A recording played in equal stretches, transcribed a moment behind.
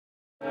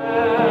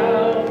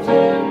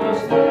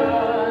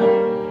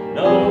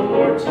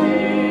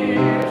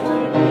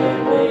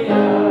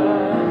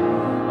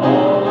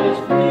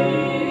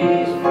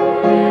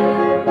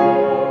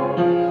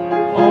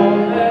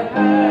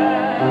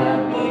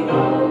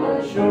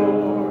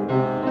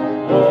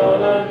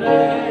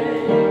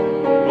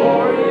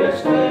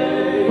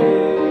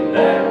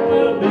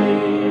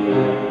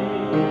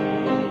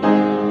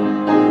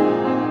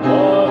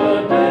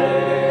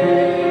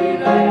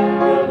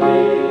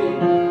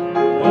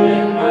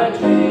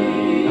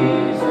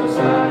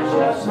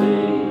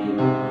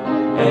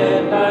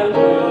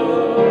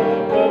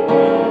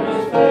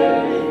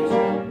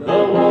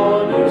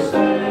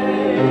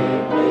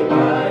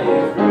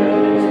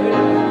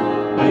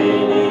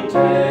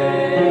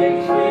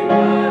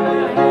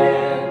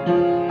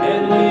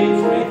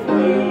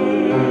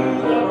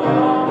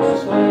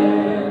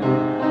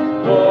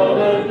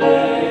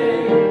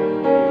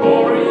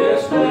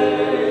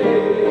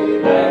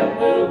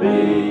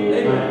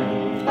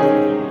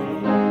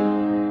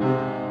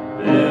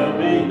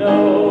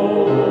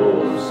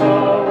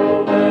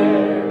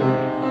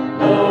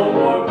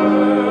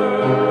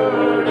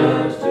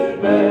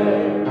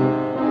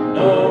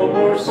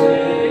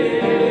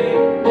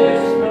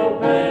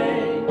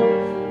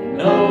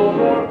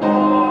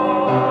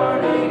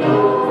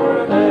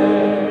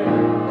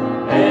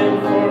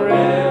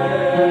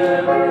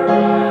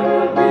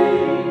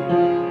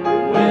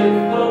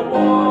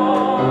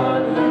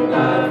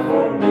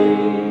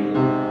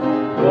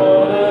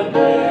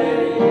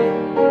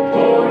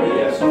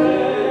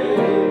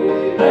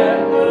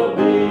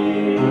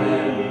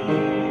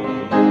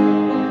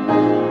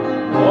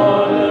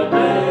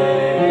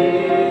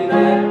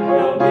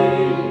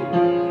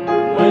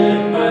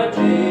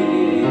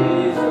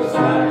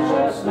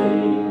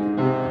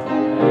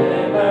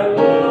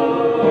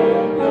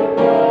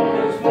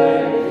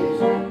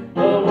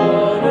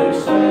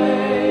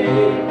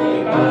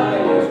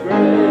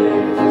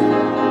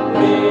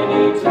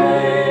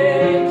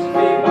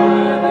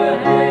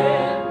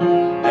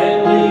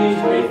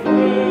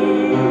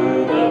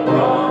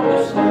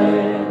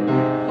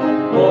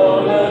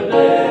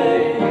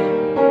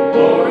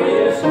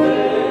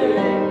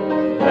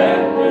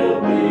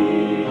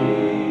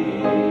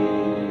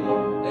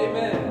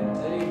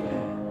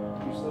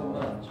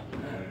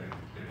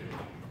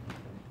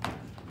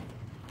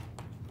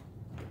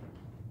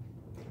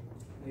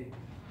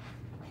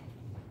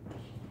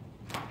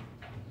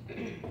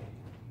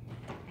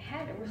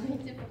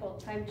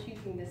time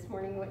choosing this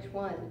morning which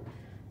one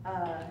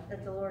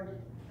that the Lord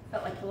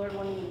felt like the Lord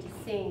wanted me to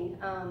sing.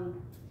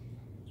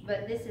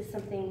 But this is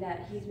something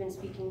that He's been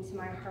speaking to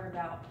my heart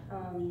about.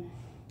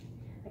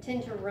 I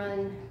tend to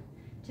run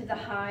to the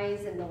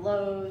highs and the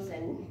lows,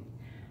 and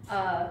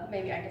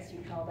maybe I guess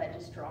you'd call that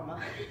just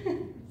drama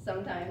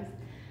sometimes.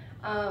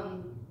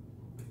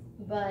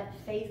 But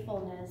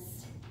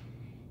faithfulness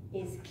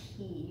is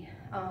key.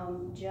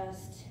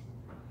 Just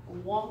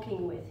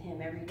walking with Him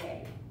every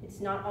day.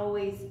 It's not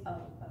always a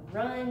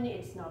run,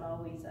 it's not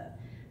always a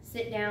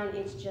sit down,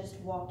 it's just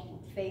walking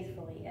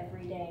faithfully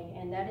every day.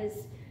 And that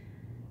is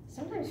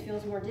sometimes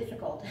feels more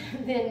difficult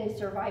than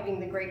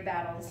surviving the great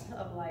battles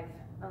of life.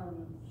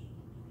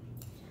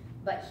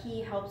 But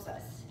He helps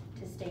us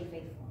to stay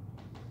faithful.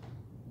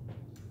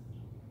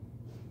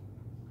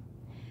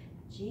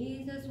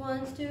 Jesus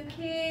wants to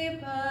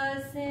keep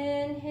us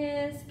in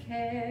His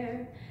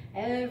care.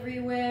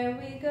 Everywhere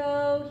we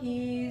go,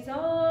 He's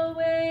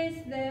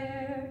always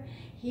there.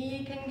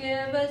 He can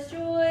give us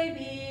joy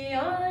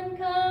beyond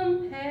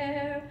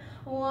compare,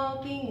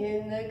 walking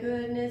in the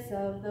goodness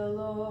of the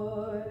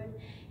Lord.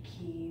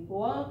 Keep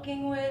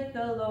walking with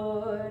the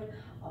Lord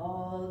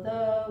all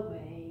the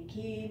way.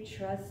 Keep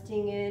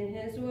trusting in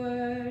His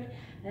word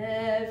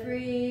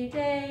every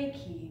day.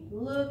 Keep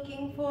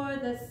looking for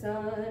the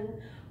sun.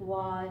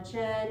 Watch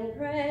and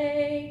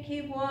pray.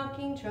 Keep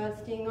walking,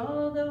 trusting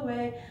all the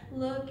way.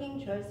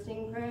 Looking,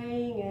 trusting,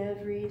 praying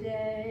every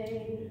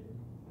day.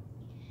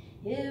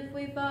 If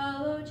we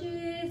follow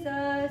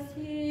Jesus,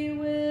 He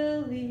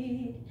will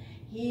lead.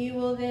 He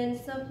will then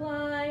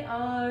supply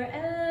our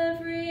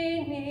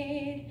every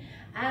need.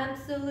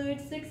 Absolute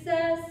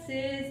success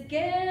is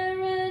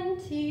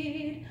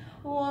guaranteed.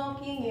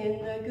 Walking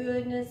in the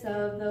goodness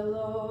of the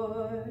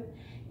Lord.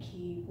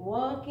 Keep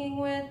walking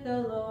with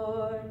the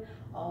Lord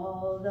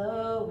all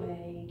the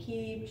way.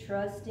 Keep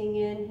trusting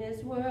in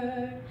His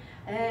word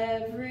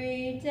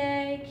every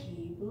day.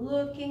 Keep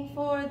looking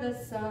for the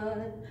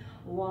sun.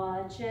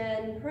 Watch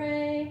and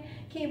pray.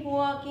 Keep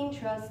walking,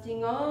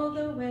 trusting all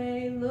the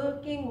way.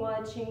 Looking,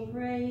 watching,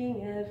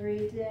 praying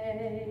every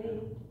day.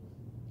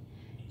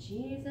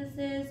 Jesus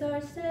is our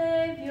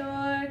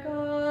Savior,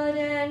 God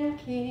and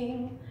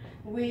King.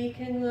 We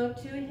can look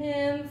to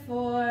Him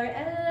for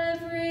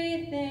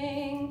everything.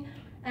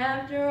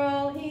 After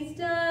all He's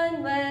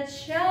done, let's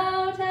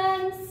shout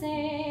and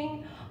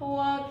sing,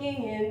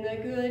 walking in the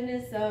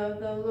goodness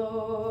of the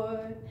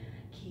Lord.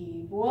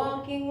 Keep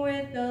walking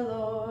with the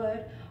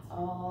Lord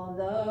all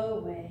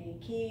the way.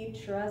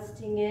 Keep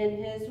trusting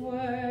in His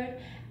word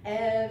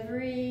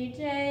every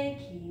day.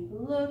 Keep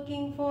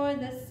looking for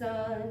the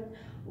sun.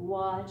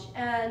 Watch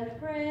and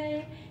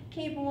pray.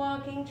 Keep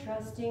walking,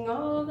 trusting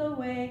all the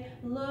way.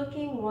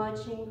 Looking,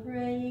 watching,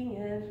 praying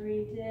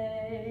every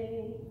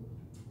day.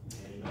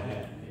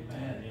 Amen.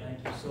 Amen.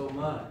 Thank you so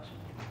much.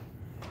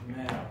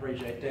 Amen. I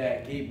appreciate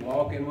that. Keep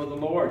walking with the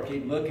Lord.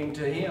 Keep looking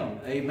to Him.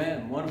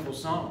 Amen. Wonderful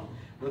song.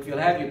 Well, if you'll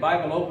have your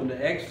Bible open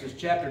to Exodus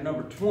chapter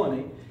number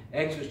 20.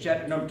 Exodus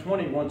chapter number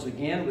 20, once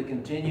again, we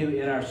continue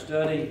in our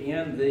study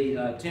in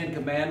the Ten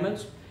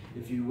Commandments.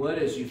 If you would,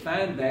 as you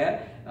find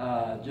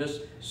that,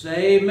 just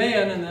say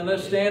amen, and then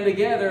let's stand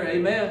together.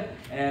 Amen.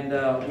 And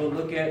we'll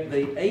look at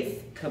the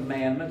 8th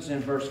commandments in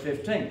verse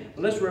 15.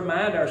 But let's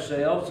remind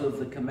ourselves of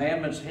the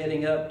commandments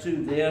heading up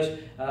to this.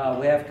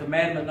 We have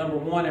commandment number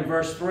 1 in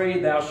verse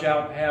 3, thou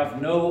shalt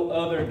have no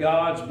other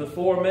gods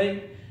before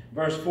me.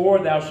 Verse 4,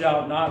 thou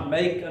shalt not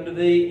make unto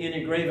thee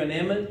any graven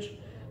image.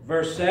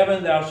 Verse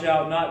 7, thou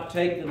shalt not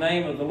take the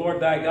name of the Lord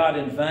thy God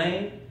in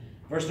vain.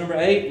 Verse number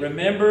 8,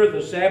 remember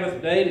the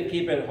Sabbath day to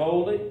keep it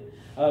holy.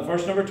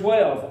 Verse number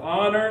 12,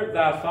 honor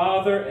thy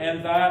father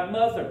and thy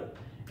mother.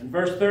 And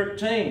verse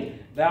 13,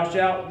 thou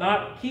shalt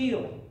not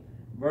kill.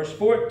 Verse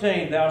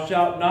 14, thou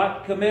shalt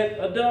not commit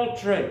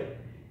adultery.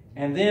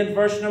 And then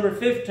verse number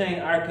 15,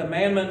 our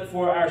commandment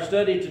for our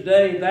study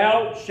today,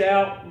 thou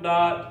shalt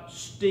not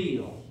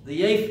steal.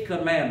 The 8th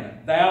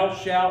commandment, thou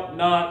shalt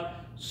not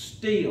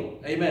steal.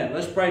 Amen.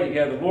 Let's pray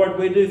together. Lord,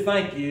 we do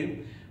thank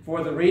you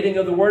for the reading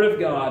of the Word of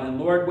God. And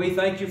Lord, we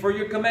thank you for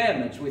your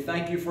commandments. We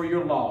thank you for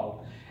your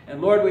law.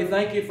 And Lord, we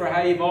thank you for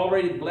how you've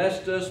already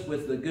blessed us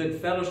with the good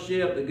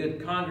fellowship, the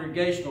good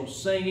congregational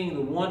singing,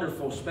 the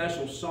wonderful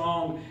special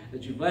song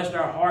that you blessed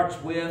our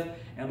hearts with.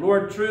 And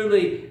Lord,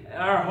 truly,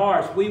 our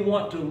hearts, we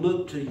want to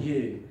look to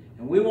you.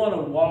 And we want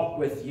to walk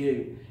with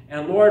you.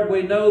 And Lord,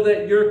 we know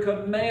that your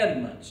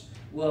commandments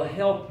will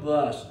help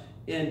us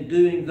in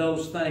doing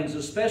those things,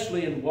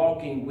 especially in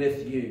walking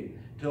with you,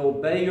 to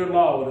obey your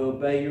law, to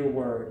obey your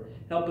word.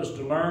 Help us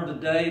to learn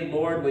today,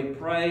 Lord, we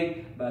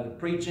pray, by the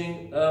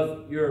preaching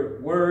of your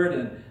word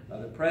and by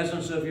the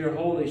presence of your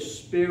Holy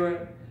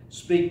Spirit.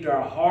 Speak to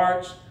our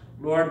hearts.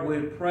 Lord, we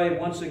pray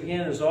once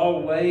again, as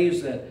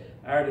always, that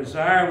our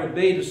desire would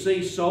be to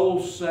see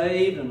souls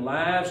saved and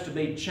lives to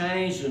be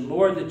changed. And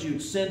Lord, that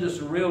you'd send us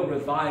a real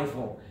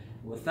revival.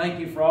 Well, thank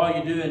you for all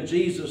you do. In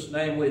Jesus'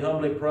 name we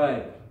humbly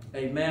pray.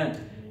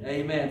 Amen.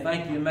 Amen.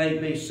 Thank you. You may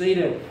be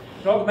seated.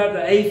 Talk about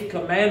the 8th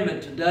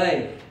commandment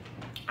today.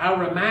 I'll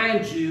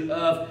remind you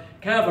of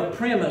kind of a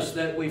premise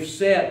that we've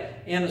set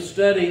in the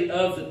study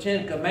of the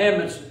Ten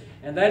Commandments,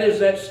 and that is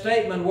that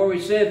statement where we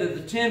said that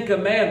the Ten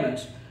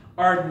Commandments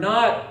are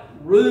not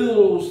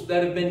rules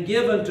that have been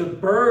given to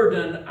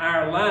burden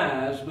our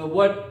lives, but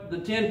what the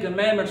Ten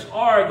Commandments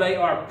are, they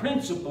are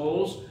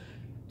principles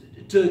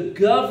to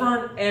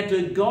govern and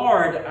to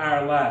guard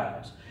our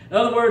lives. In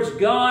other words,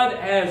 God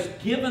has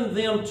given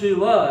them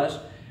to us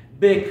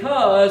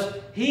because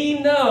He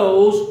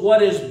knows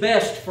what is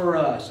best for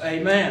us.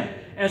 Amen.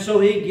 And so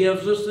He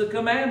gives us the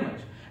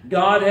commandments.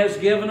 God has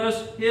given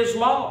us His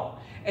law.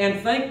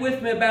 And think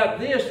with me about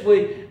this.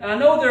 I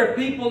know there are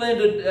people in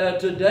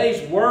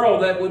today's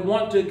world that would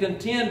want to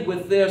contend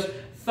with this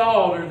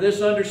thought or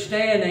this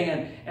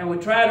understanding and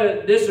would try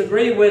to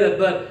disagree with it.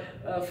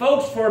 But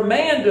folks, for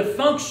man to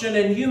function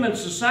in human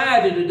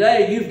society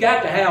today, you've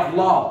got to have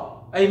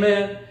law.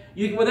 Amen.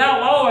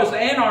 Without law is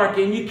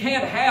anarchy, and you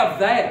can't have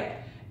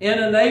that in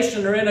a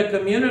nation or in a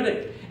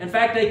community. In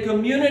fact, a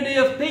community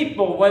of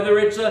people, whether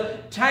it's a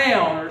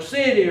town or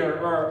city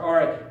or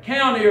a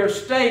county or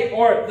state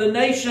or the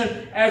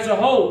nation as a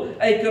whole,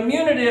 a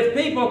community of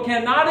people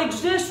cannot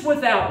exist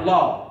without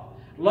law.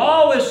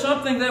 Law is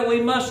something that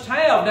we must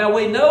have. Now,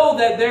 we know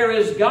that there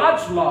is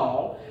God's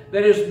law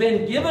that has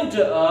been given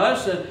to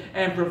us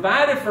and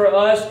provided for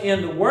us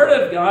in the Word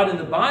of God, in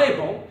the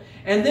Bible.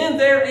 And then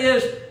there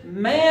is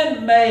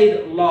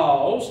man-made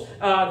laws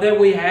that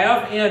we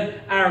have in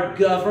our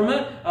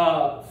government,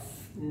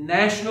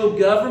 national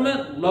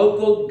government,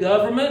 local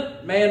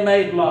government,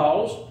 man-made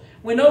laws.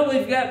 We know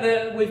we've got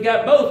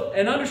both.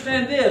 And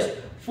understand this,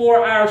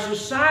 for our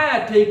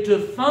society to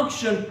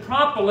function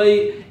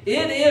properly,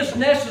 it is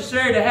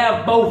necessary to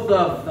have both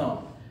of them.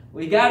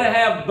 We got to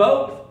have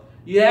both.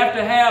 You have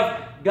to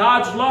have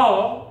God's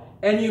law,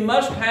 and you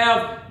must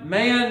have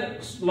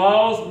man's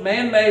laws,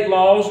 man-made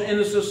laws in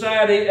the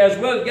society as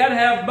well. You've got to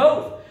have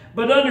both.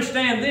 But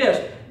understand this,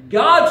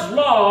 God's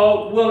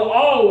law will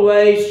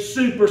always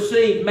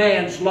supersede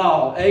man's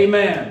law.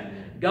 Amen.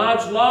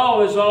 God's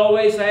law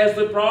always has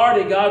the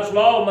priority. God's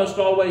law must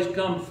always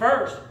come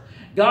first.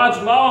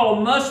 God's law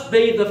must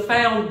be the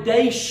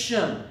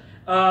foundation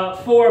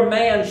for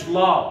man's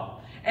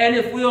law. And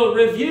if we'll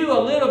review a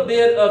little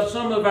bit of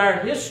some of our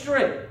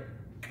history,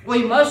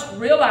 we must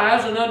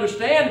realize and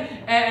understand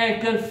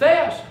and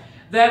confess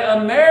that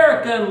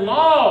American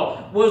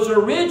law was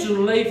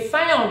originally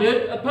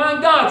founded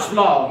upon God's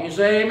law. You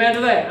say amen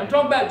to that? I'm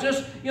talking about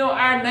just,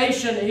 our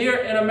nation here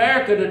in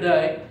America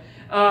today.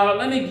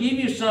 Let me give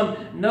you some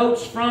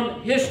notes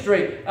from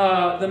history.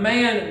 The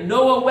man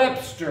Noah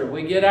Webster,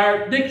 we get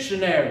our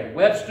dictionary,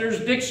 Webster's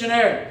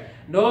Dictionary.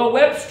 Noah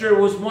Webster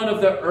was one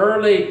of the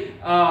early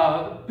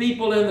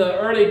people in the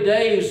early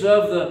days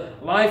of the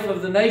life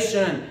of the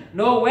nation.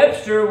 Noah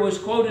Webster was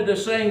quoted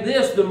as saying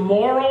this: the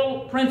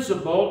moral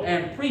principle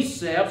and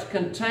precepts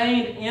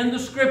contained in the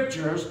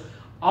Scriptures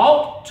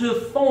ought to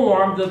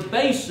form the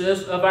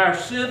basis of our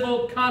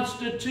civil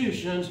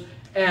constitutions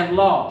and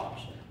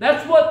laws.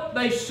 That's what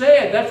they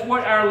said. That's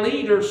what our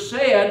leaders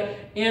said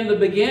in the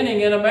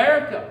beginning in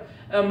America.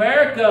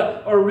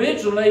 America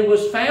originally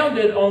was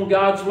founded on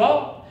God's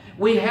law.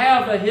 We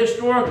have a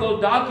historical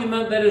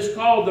document that is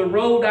called the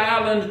Rhode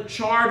Island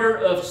Charter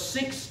of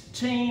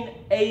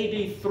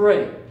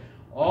 1683.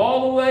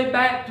 All the way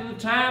back to the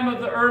time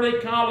of the early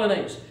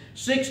colonies.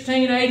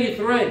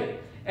 1683.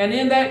 And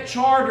in that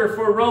charter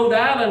for Rhode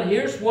Island,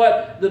 here's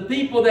what the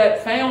people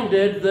that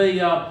founded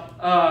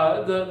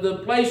the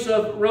place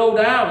of Rhode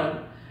Island,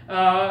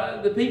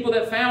 the people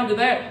that founded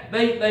that,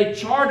 they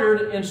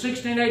chartered in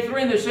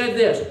 1683, and they said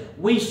this: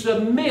 we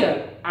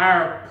submit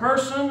our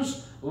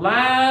persons,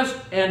 lives,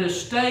 and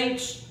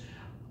estates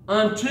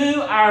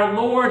unto our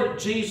Lord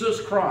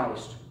Jesus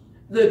Christ,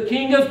 the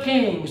King of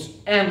kings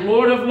and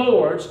Lord of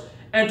lords,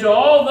 and to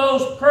all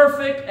those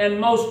perfect and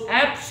most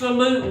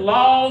absolute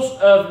laws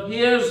of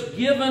His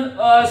given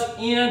us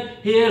in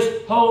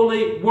His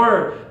holy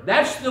word.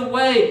 That's the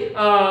way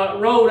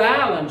Rhode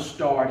Island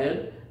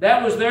started.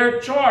 That was their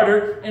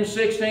charter in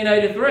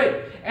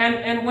 1683.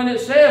 And when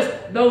it says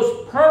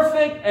those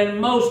perfect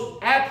and most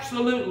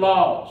absolute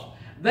laws,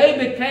 they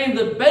became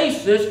the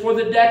basis for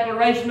the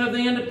Declaration of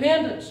the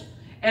Independence.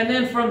 And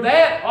then from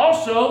that,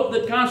 also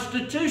the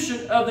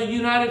Constitution of the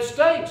United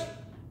States.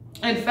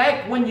 In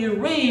fact, when you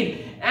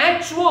read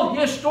actual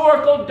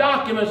historical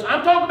documents,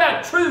 I'm talking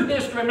about true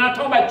history, I'm not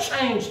talking about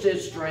changed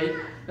history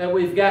that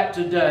we've got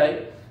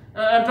today.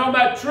 I'm talking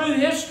about true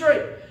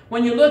history.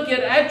 When you look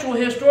at actual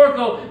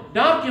historical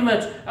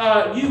documents,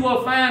 you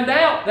will find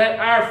out that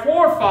our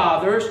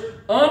forefathers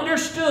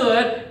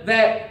understood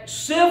that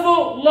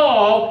civil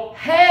law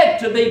had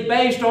to be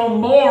based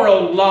on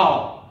moral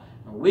law.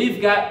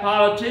 We've got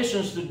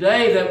politicians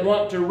today that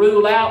want to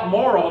rule out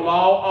moral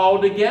law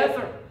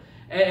altogether.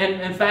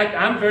 And in fact,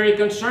 I'm very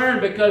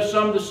concerned because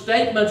some of the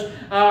statements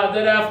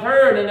that I've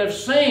heard and have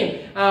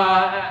seen,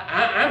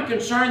 I'm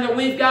concerned that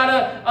we've got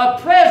a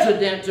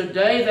president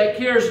today that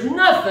cares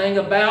nothing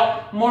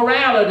about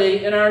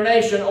morality in our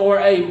nation or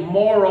a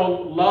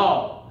moral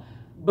law.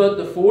 But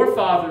the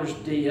forefathers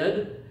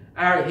did.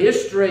 Our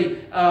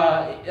history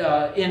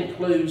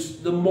includes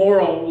the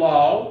moral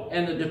law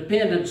and the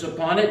dependence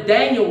upon it.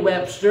 Daniel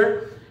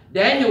Webster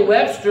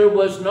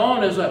was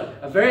known as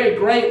a very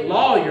great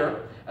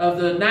lawyer of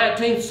the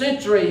 19th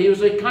century. He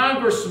was a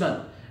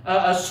congressman,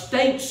 a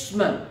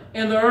statesman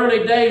in the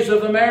early days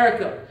of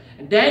America.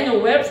 And Daniel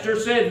Webster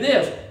said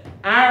this: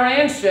 our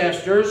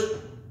ancestors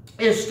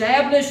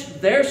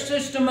established their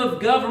system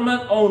of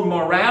government on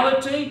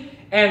morality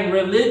and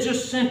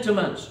religious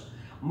sentiments.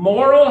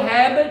 Moral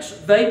habits,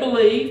 they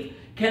believed,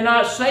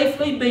 cannot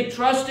safely be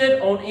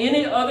trusted on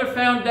any other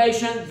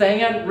foundation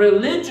than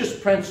religious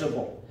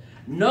principle.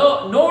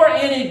 Nor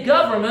any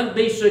government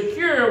be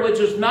secure which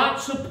is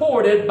not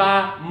supported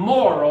by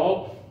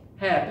moral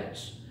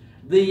habits.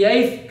 The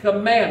 8th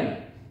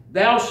commandment,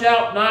 thou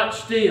shalt not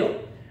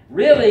steal,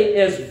 really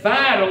is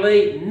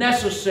vitally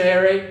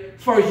necessary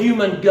for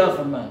human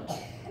government.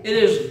 It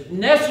is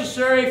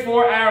necessary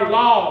for our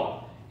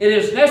law. It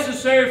is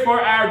necessary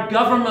for our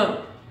government.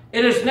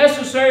 It is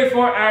necessary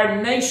for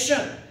our nation.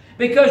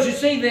 Because you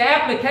see, the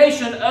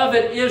application of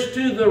it is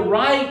to the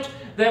right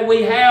that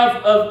we have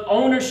of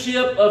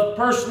ownership of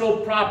personal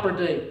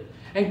property.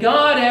 And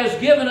God has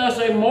given us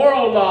a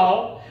moral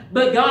law,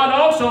 but God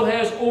also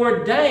has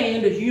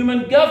ordained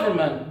human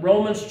government.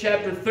 Romans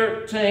chapter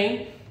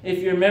 13, if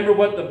you remember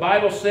what the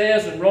Bible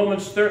says in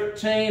Romans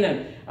 13,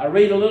 and I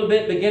read a little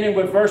bit beginning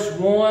with verse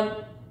 1.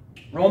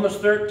 Romans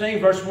 13,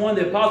 verse 1,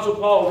 the Apostle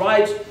Paul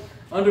writes,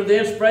 under the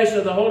inspiration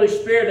of the Holy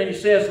Spirit, and he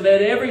says,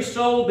 let every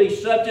soul be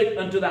subject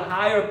unto the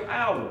higher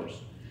powers.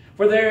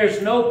 For there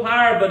is no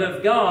power but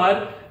of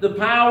God. The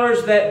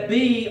powers that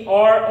be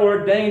are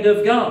ordained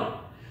of God.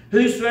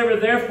 Whosoever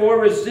therefore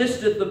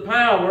resisteth the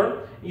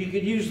power, you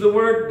could use the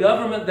word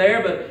government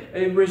there,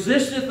 but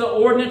resisteth the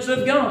ordinance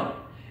of God.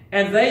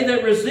 And they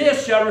that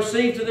resist shall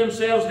receive to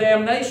themselves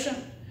damnation.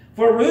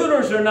 For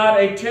rulers are not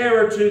a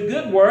terror to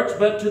good works,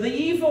 but to the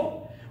evil.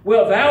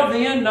 Wilt thou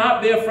then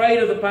not be afraid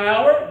of the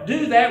power?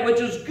 Do that which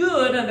is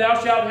good, and thou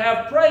shalt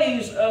have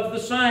praise of the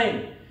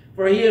same.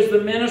 For he is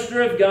the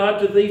minister of God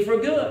to thee for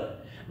good.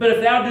 But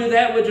if thou do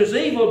that which is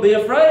evil, be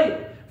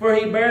afraid. For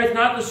he beareth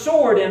not the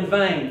sword in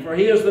vain. For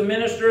he is the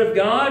minister of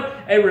God,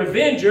 a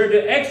revenger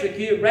to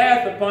execute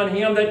wrath upon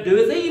him that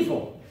doeth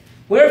evil.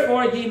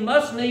 Wherefore ye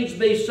must needs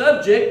be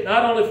subject,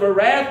 not only for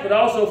wrath, but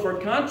also for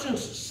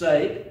conscience'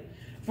 sake.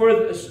 For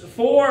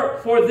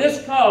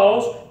this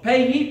cause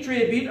pay ye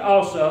tribute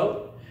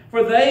also.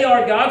 For they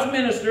are God's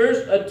ministers,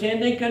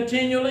 attending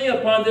continually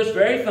upon this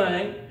very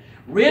thing.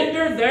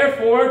 Render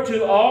therefore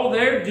to all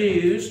their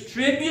dues,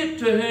 tribute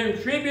to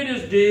whom tribute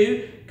is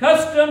due,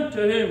 custom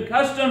to whom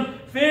custom,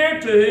 fear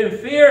to whom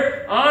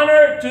fear,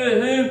 honor to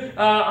whom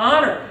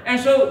honor. And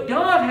so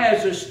God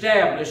has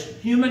established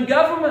human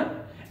government.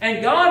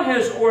 And God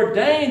has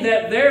ordained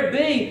that there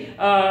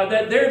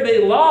be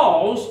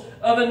laws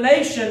of a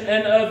nation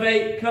and of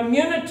a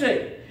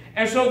community.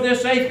 And so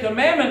this 8th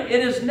commandment, it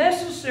is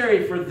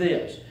necessary for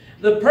this.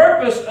 The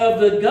purpose of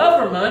the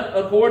government,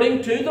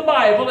 according to the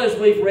Bible, as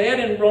we've read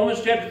in Romans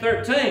chapter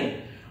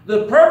 13,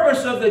 the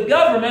purpose of the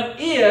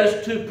government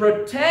is to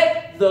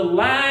protect the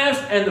lives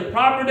and the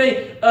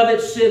property of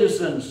its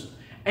citizens,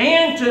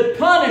 and to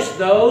punish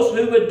those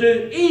who would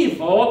do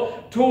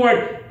evil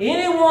toward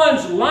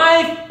anyone's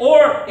life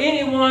or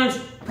anyone's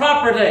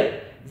property.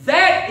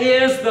 That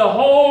is the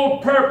whole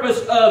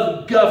purpose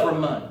of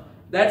government.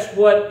 That's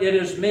what it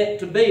is meant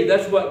to be.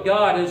 That's what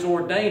God has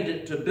ordained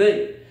it to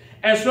be.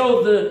 And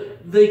so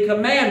the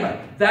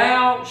commandment,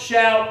 thou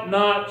shalt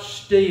not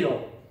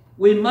steal.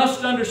 We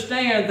must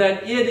understand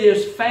that it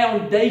is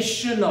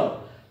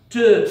foundational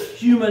to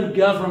human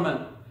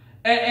government.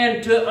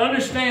 And to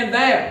understand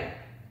that,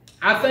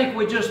 I think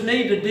we just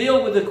need to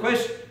deal with the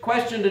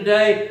question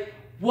today,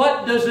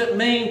 what does it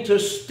mean to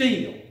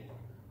steal?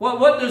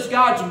 What does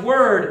God's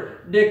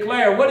Word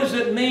declare? What does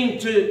it mean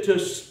to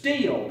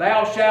steal?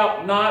 Thou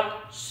shalt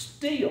not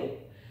steal.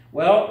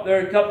 Well,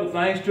 there are a couple of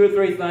things, 2 or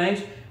 3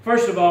 things.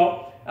 First of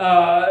all,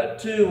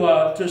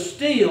 to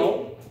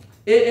steal,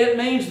 it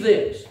means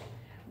this.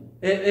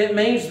 It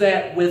means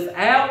that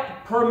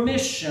without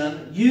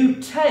permission,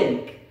 you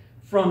take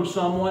from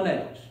someone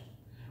else.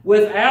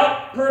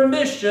 Without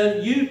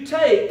permission, you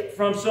take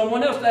from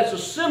someone else. That's a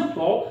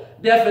simple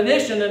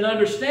definition and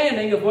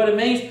understanding of what it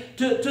means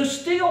to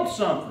steal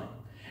something.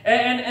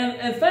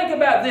 And think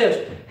about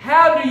this.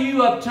 How do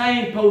you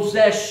obtain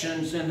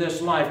possessions in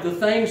this life? The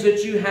things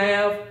that you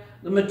have,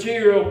 the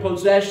material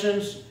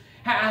possessions.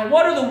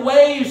 What are the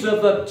ways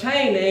of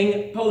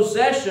obtaining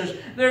possessions?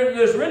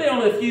 There's really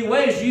only a few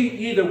ways. You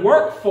either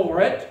work for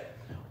it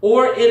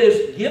or it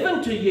is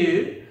given to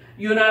you.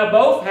 You and I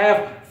both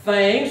have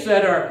things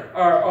that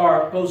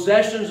are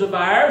possessions of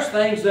ours,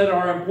 things that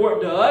are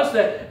important to us,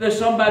 that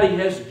somebody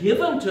has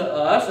given to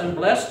us and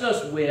blessed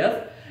us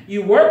with.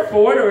 You work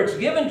for it or it's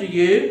given to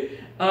you.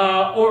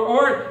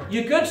 Or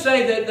you could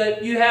say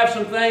that you have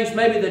some things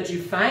maybe that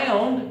you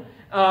found.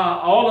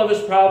 All of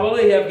us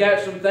probably have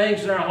got some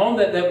things in our home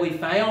that we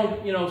found,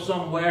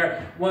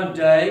 somewhere one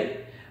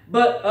day.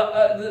 But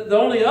the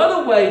only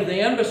other way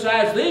then,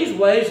 besides these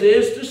ways,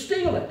 is to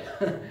steal it.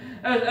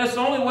 That's the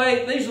only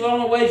way. These are the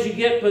only ways you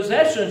get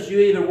possessions. You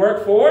either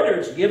work for it, or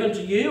it's given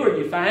to you, or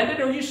you find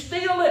it, or you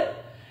steal it.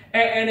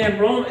 And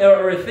in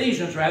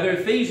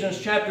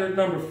Ephesians chapter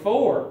number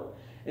 4,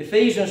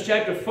 Ephesians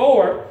chapter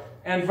 4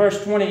 and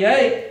verse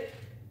 28,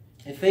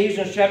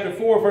 Ephesians chapter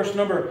 4, verse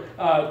number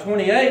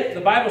 28,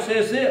 the Bible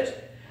says this,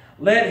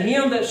 "Let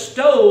him that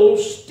stole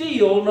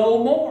steal no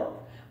more,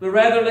 but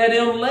rather let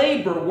him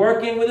labor,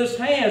 working with his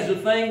hands the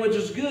thing which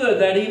is good,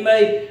 that he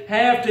may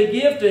have to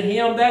give to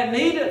him that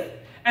needeth."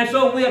 And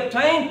so we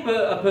obtain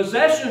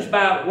possessions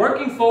by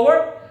working for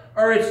it,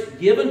 or it's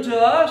given to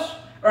us,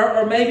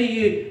 or maybe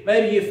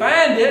you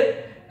find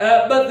it,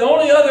 but the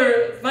only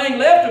other thing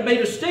left would be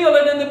to steal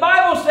it. And the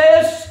Bible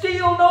says,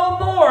 "Steal no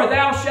more,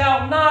 thou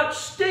shalt not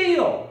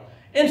steal."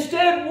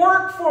 Instead,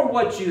 work for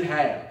what you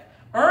have.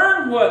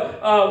 Earn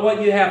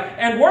what you have,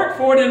 and work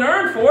for it and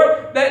earn for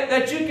it,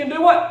 that you can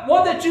do what?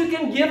 Well, that you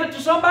can give it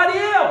to somebody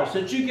else,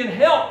 that you can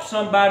help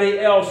somebody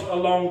else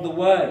along the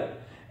way.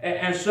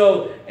 And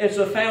so it's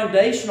a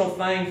foundational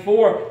thing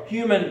for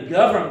human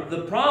government.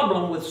 The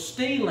problem with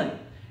stealing,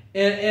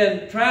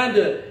 and trying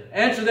to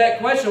answer that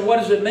question, what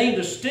does it mean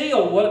to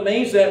steal? Well, it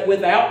means that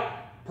without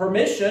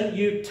permission,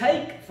 you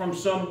take from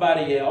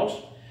somebody else.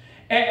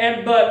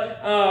 But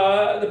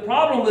the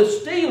problem with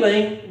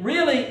stealing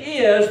really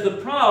is the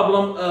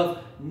problem of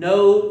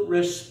no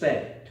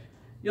respect.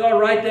 You ought to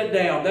write that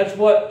down. That's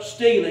what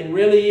stealing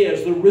really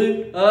is. The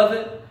root of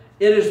it,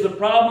 it is the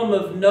problem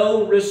of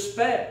no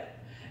respect.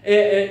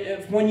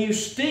 When you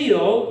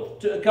steal,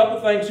 a couple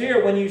of things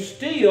here. When you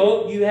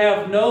steal, you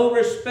have no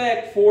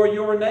respect for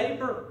your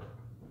neighbor.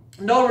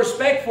 No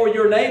respect for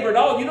your neighbor at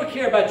all. You don't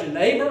care about your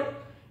neighbor.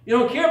 You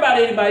don't care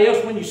about anybody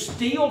else when you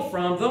steal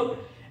from them.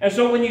 And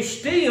so when you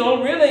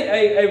steal, really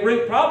a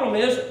root problem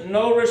is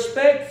no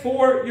respect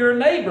for your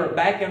neighbor.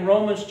 Back in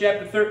Romans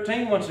chapter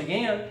 13, once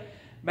again,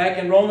 back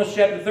in Romans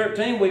chapter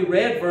 13, we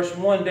read verse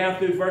 1 down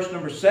through verse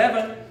number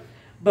 7.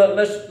 But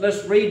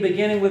let's read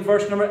beginning with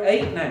verse number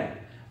 8 now.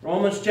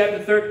 Romans chapter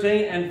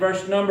 13 and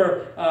verse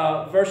number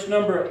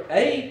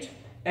 8.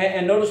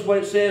 And notice what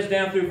it says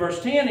down through verse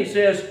 10. He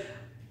says,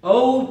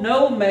 "Owe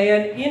no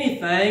man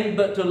anything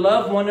but to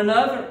love one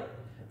another.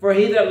 For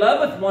he that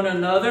loveth one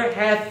another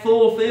hath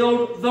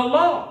fulfilled the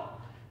law.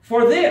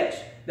 For this,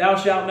 thou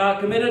shalt not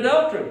commit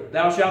adultery,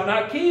 thou shalt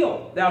not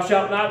kill, thou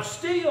shalt not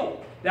steal,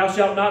 thou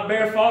shalt not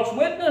bear false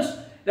witness,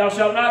 thou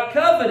shalt not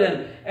covet."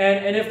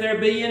 And if there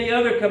be any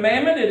other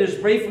commandment, it is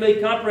briefly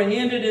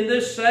comprehended in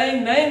this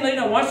saying, namely,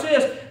 now watch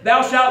this,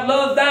 "Thou shalt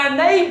love thy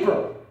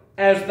neighbor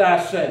as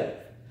thyself.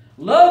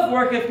 Love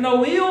worketh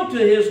no ill to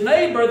his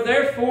neighbor,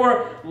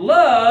 therefore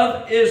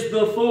love is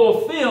the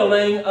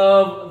fulfilling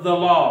of the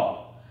law."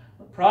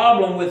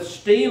 Problem with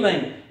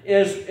stealing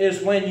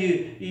is when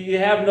you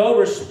have no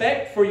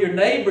respect for your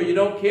neighbor. You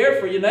don't care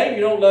for your neighbor.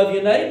 You don't love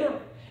your neighbor.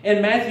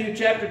 In Matthew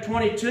chapter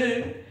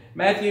 22,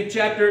 Matthew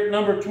chapter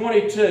number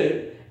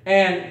 22,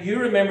 and you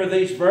remember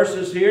these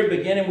verses here,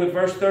 beginning with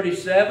verse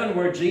 37,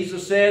 where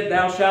Jesus said,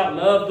 "Thou shalt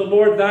love the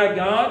Lord thy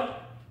God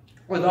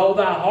with all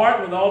thy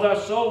heart, with all thy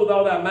soul, with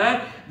all thy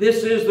mind.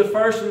 This is the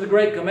first and the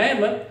great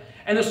commandment.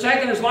 And the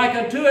second is like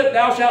unto it,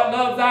 thou shalt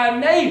love thy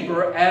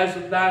neighbor as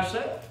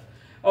thyself."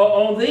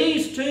 On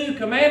these two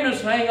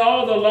commandments hang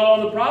all the law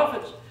and the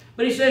prophets.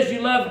 But he says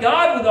you love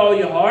God with all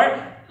your heart,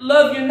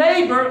 love your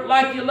neighbor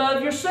like you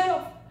love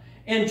yourself.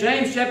 In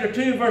James chapter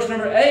 2, verse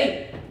number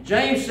 8,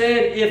 James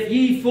said, "If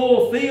ye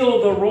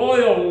fulfill the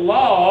royal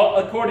law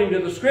according to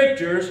the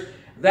Scriptures,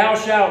 thou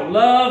shalt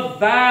love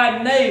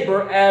thy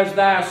neighbor as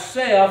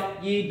thyself,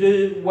 ye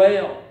do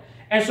well."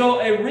 And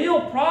so a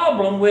real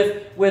problem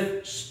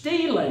with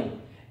stealing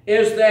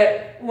is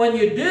that when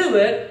you do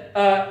it,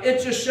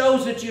 it just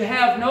shows that you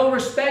have no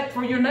respect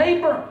for your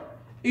neighbor.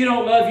 You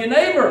don't love your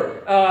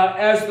neighbor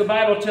as the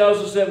Bible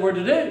tells us that we're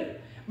to do.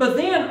 But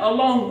then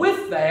along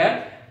with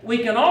that, we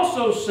can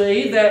also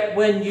see that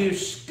when you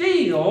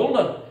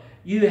steal,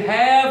 you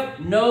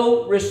have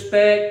no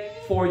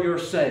respect for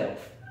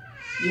yourself.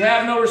 You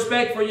have no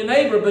respect for your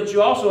neighbor, but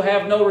you also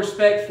have no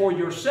respect for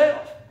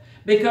yourself.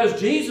 Because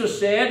Jesus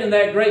said in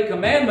that great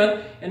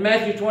commandment in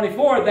Matthew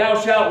 24, "Thou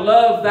shalt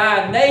love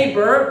thy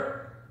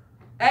neighbor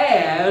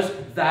as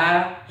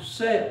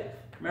thyself."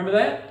 Remember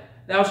that?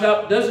 Thou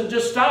shalt doesn't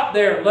just stop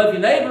there, love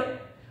your neighbor,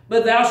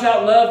 but thou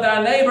shalt love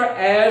thy neighbor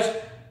as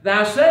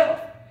thyself.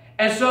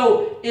 And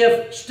so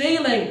if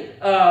stealing,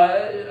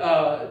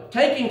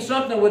 taking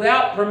something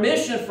without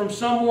permission from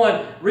someone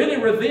really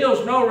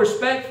reveals no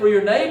respect for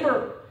your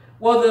neighbor,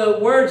 well, the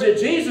words that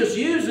Jesus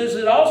uses,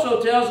 it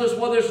also tells us,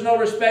 well, there's no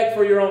respect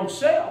for your own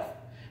self.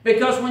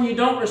 Because when you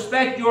don't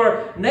respect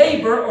your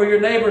neighbor or your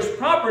neighbor's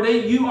property,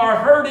 you are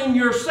hurting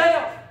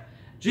yourself.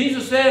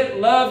 Jesus said,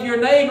 love your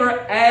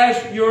neighbor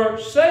as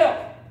yourself.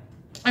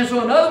 And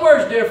so in other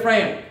words, dear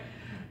friend,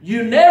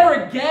 you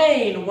never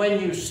gain when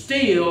you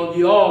steal,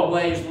 you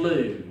always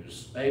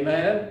lose.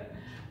 Amen?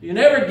 You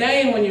never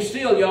gain when you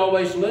steal, you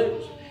always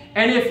lose.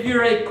 And if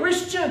you're a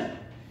Christian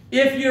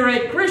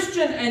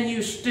and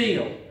you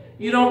steal,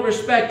 you don't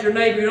respect your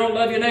neighbor, you don't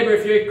love your neighbor.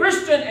 If you're a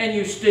Christian and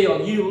you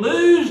steal, you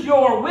lose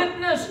your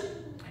witness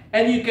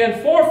and you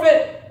can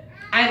forfeit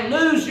and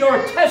lose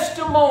your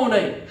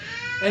testimony.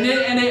 And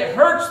it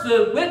hurts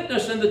the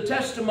witness and the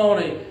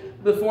testimony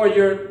before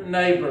your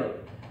neighbor.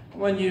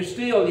 When you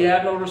steal, you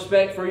have no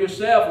respect for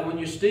yourself. And when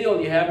you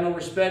steal, you have no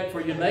respect for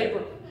your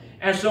neighbor.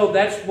 And so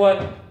that's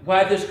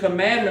why this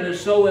commandment is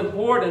so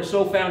important,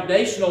 so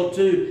foundational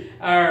to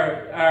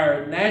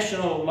our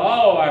national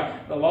law,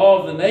 the law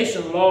of the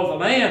nation, the law of the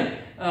land.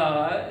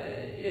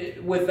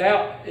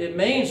 It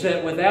means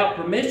that without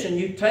permission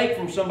you take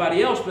from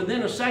somebody else. But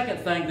then the second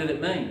thing that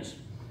it means,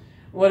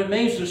 what it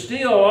means to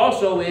steal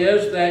also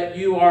is that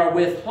you are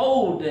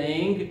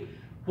withholding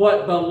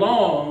what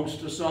belongs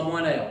to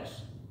someone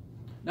else.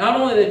 Not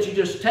only that you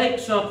just take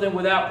something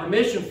without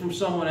permission from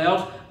someone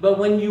else, but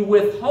when you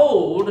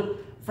withhold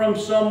from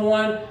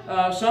someone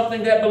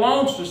something that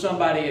belongs to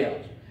somebody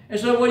else. And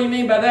so what do you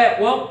mean by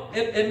that? Well,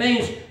 it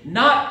means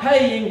not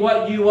paying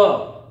what you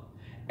owe.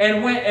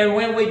 And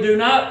when we do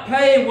not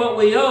pay what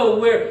we owe,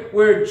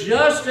 we're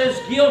just as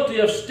guilty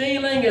of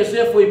stealing as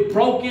if we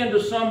broke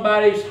into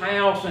somebody's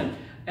house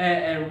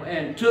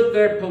and took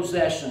their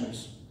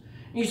possessions.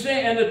 You see,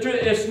 and the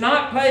truth, it's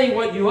not paying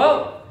what you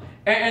owe.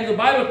 And the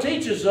Bible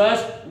teaches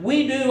us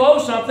we do owe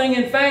something.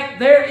 In fact,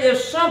 there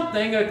is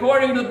something,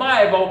 according to the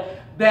Bible,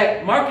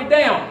 that, mark it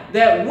down,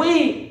 that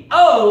we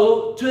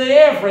owe to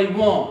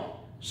everyone.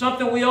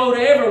 Something we owe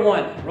to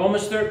everyone.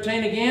 Romans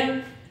 13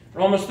 again.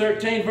 Romans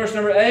 13, verse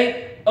number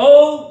 8.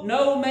 Owe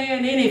no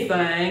man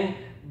anything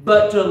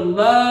but to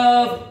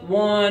love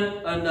one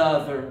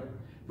another.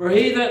 For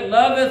he that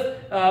loveth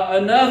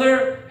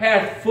another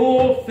hath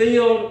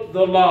fulfilled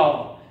the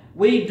law.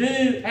 We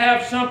do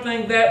have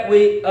something that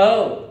we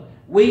owe.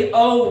 We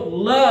owe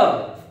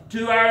love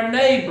to our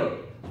neighbor,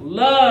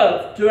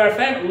 love to our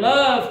family,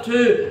 love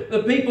to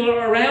the people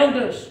around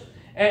us.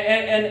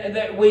 And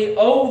that we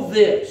owe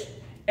this.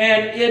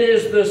 And it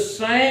is the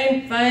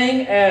same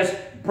thing as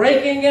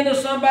breaking into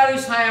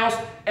somebody's house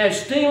and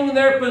stealing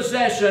their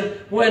possession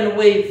when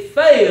we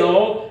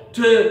fail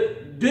to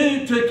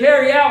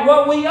carry out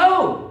what we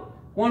owe.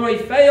 When we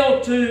fail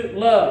to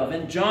love.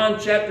 In John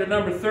chapter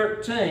number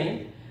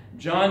 13,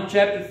 John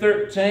chapter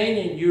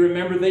 13, and you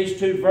remember these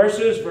two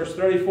verses, verse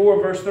 34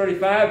 and verse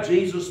 35,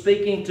 Jesus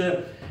speaking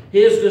to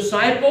His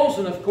disciples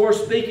and of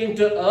course speaking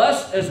to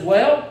us as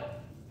well.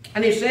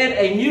 And He said,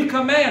 a new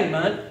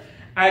commandment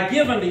I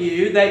give unto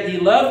you, that ye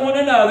love one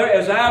another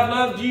as I have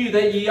loved you,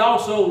 that ye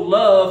also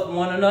love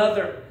one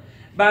another.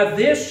 By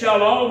this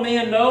shall all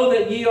men know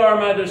that ye are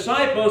my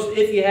disciples,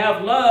 if ye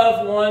have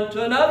love one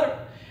to another.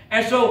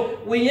 And so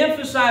we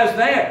emphasize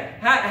that.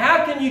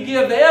 How can you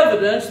give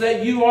evidence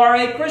that you are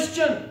a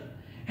Christian?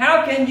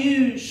 How can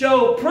you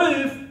show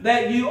proof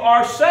that you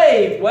are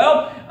saved?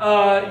 Well,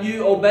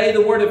 you obey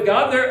the Word of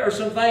God. There are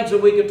some things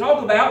that we could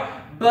talk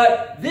about,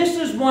 but this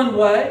is one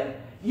way.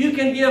 You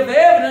can give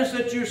evidence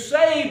that you're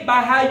saved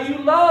by how you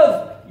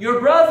love your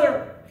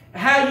brother,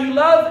 how you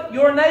love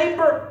your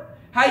neighbor,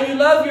 how you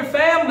love your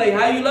family,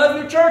 how you love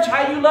your church,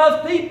 how you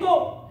love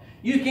people.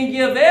 You can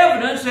give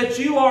evidence that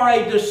you are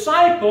a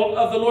disciple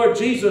of the Lord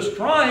Jesus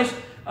Christ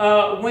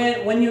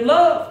when you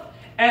love.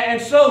 And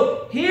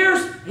so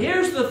here's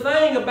the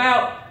thing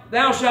about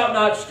thou shalt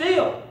not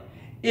steal.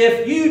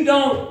 If you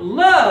don't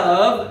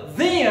love,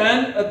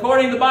 then,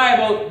 according to the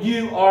Bible,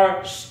 you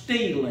are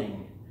stealing.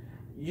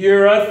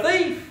 You're a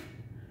thief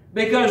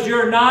because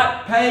you're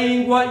not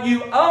paying what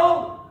you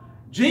owe.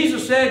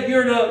 Jesus said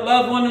you're to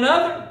love one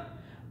another.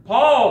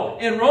 Paul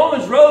in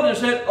Romans wrote and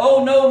said,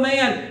 owe no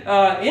man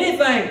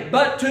anything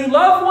but to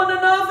love one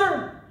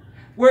another.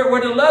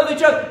 We're to love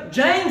each other.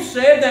 James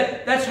said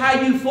that that's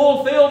how you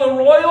fulfill the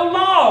royal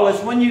law,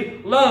 is when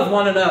you love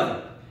one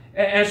another.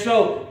 And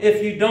so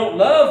if you don't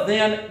love,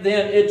 then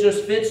it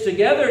just fits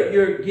together.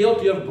 You're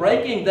guilty of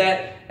breaking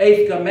that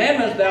 8th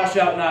commandment, thou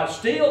shalt not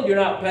steal. You're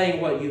not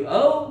paying what you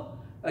owe.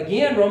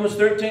 Again, Romans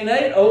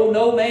 13:8, owe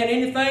no man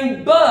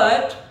anything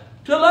but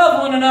to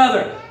love one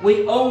another.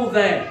 We owe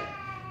that.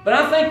 But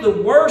I think the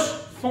worst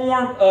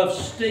form of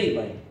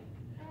stealing,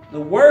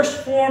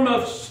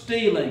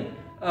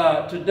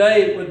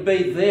 today would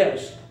be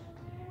this.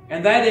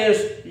 And that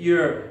is,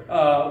 your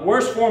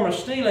worst form of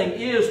stealing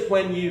is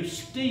when you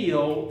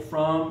steal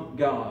from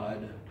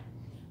God.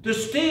 To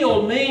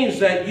steal means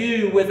that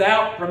you,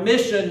 without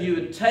permission, you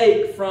would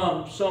take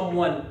from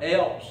someone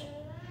else.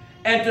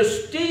 And to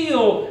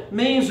steal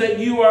means that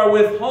you are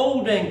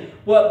withholding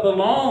what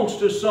belongs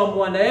to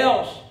someone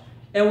else.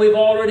 And we've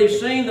already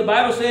seen, the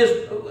Bible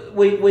says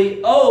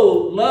we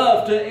owe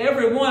love to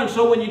everyone.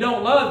 So when you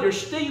don't love, you're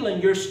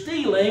stealing. You're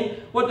stealing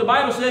what the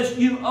Bible says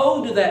you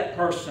owe to that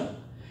person.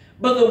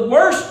 But the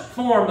worst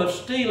form of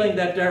stealing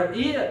that there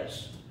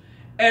is,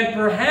 and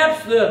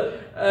perhaps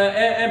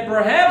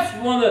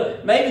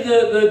maybe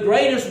the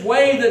greatest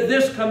way that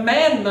this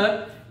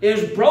commandment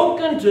is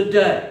broken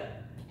today,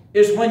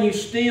 is when you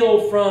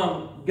steal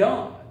from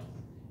God.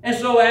 And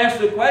so I ask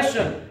the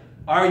question,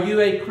 are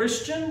you a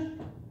Christian?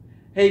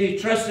 Have you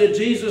trusted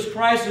Jesus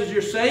Christ as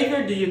your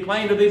Savior? Do you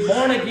claim to be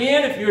born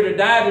again? If you were to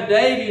die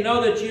today, do you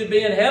know that you'd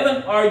be in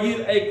heaven? Are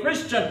you a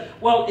Christian?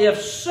 Well,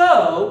 if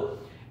so,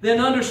 then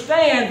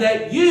understand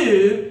that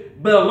you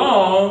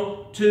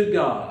belong to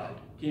God.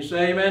 Can you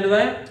say amen to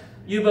that?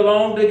 You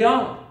belong to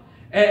God.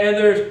 And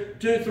there's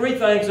 2 or 3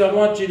 things I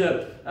want you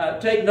to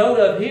take note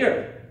of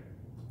here.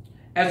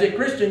 As a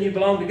Christian, you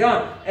belong to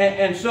God.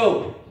 And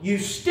so you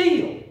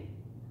steal.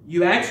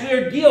 You actually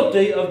are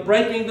guilty of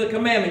breaking the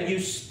commandment. You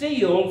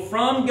steal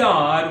from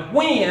God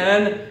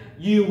when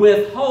you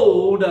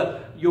withhold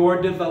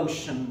your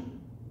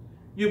devotion.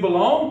 You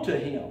belong to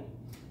Him.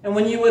 And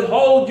when you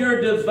withhold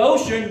your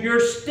devotion, you're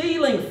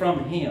stealing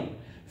from Him.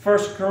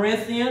 1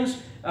 Corinthians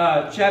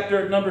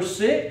chapter number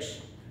 6.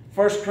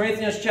 1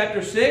 Corinthians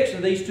chapter 6,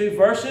 and these 2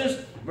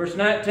 verses, verse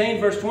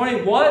 19, verse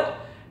 20. What?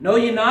 Know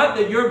ye not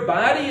that your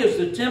body is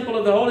the temple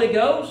of the Holy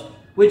Ghost,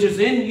 which is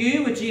in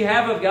you, which ye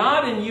have of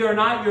God, and ye are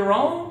not your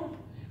own?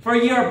 For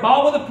ye are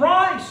bought with a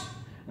price.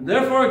 And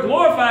therefore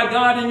glorify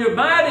God in your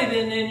body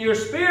and in your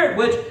spirit,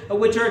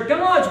 which are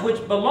God's,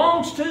 which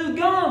belongs to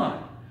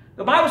God.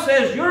 The Bible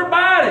says your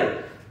body,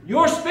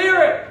 your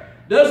spirit,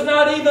 does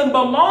not even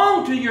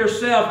belong to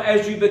yourself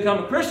as you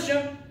become a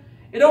Christian.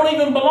 It don't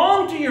even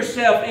belong to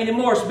yourself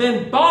anymore. It's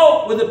been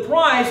bought with the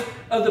price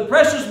of the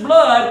precious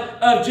blood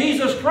of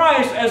Jesus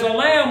Christ as a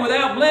lamb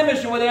without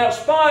blemish and without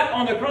spot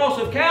on the cross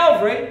of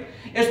Calvary.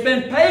 It's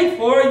been paid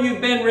for.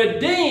 You've been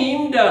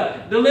redeemed,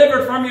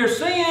 delivered from your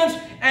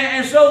sins.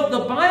 And so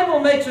the Bible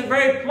makes it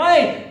very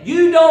plain.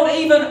 You don't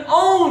even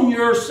own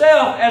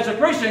yourself as a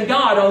Christian.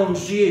 God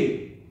owns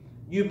you.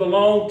 You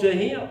belong to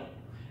Him.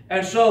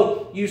 And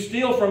so you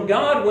steal from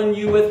God when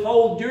you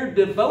withhold your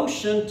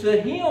devotion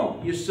to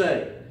Him, you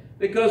say.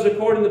 Because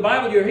according to the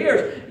Bible, you're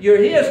His. You're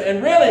His.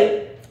 And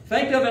really,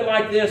 think of it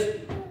like this.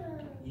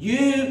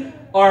 You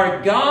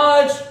are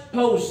God's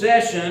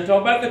possession.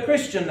 Talk about the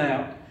Christian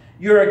now.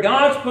 You're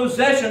God's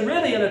possession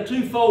really in a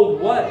 2-fold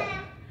way.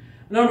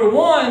 Number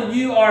 1,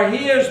 you are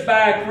His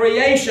by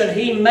creation.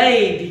 He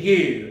made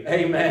you.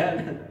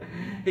 Amen.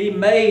 He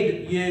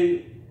made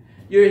you.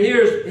 You're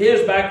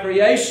His by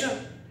creation.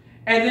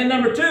 And then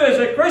number 2, as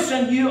a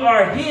Christian, you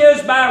are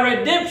His by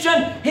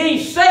redemption.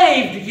 He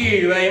saved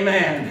you.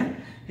 Amen.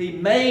 He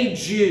made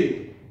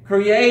you,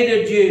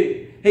 created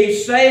you. He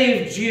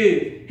saved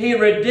you. He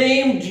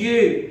redeemed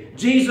you.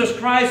 Jesus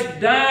Christ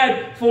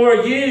died for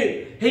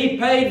you. He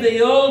paid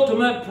the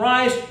ultimate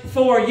price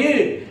for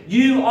you.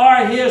 You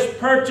are His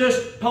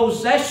purchased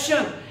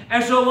possession.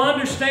 And so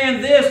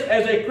understand this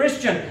as a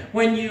Christian.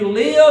 When you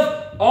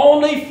live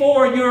only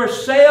for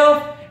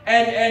yourself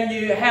and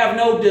you have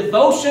no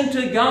devotion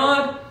to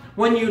God,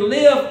 when you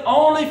live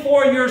only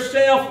for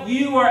yourself,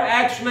 you are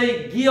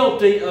actually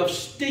guilty of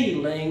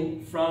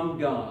stealing from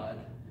God.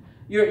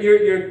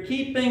 You're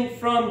keeping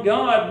from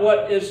God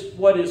what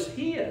is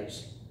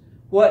His,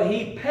 what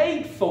He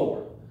paid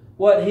for,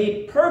 what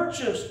He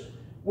purchased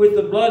with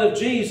the blood of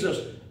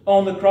Jesus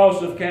on the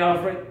cross of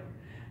Calvary.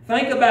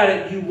 Think about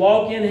it. You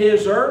walk in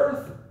His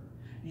earth.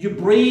 You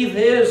breathe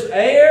His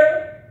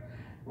air.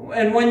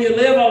 And when you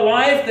live a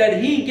life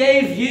that He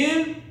gave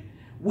you,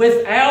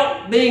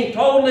 without being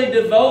totally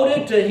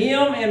devoted to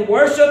Him in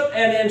worship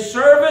and in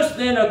service,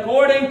 then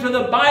according to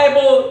the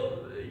Bible,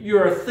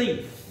 you're a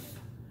thief.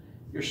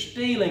 You're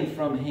stealing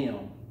from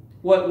Him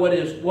what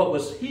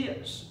was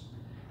His.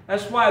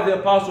 That's why the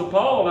Apostle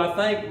Paul, I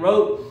think,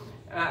 wrote,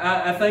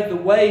 I think the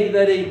way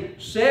that he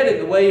said it,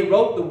 the way he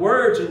wrote the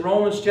words in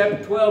Romans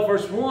chapter 12,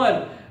 verse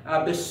 1,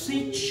 I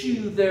beseech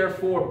you,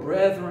 therefore,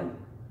 brethren.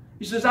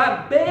 He says,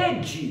 I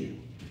beg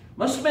you.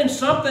 Must have been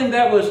something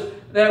that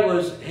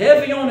was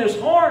heavy on his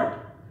heart.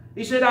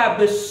 He said, I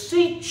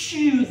beseech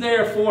you,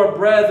 therefore,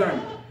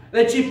 brethren,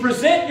 that you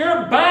present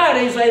your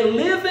bodies a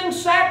living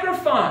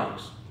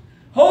sacrifice,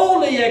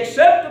 wholly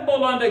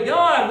acceptable unto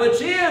God,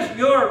 which is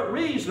your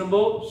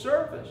reasonable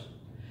service.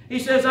 He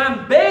says,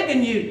 I'm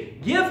begging you,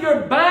 give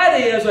your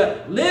body as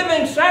a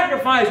living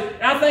sacrifice.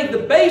 And I think the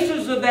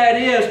basis of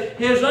that is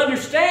his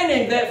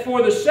understanding that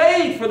for the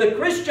saved, for the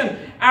Christian,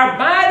 our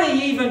body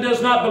even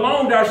does not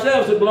belong to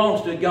ourselves, it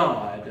belongs to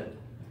God.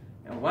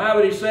 And why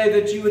would he say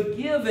that you would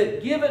give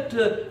it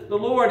to the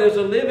Lord as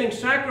a living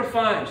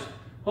sacrifice,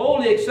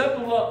 wholly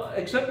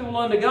acceptable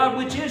unto God,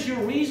 which is your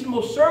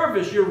reasonable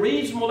service, your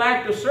reasonable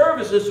act of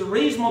service. It's a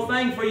reasonable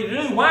thing for you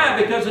to do. Why?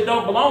 Because it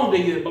don't belong to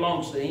you, it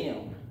belongs to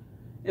Him.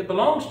 It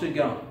belongs to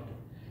God.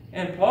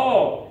 And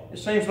Paul, it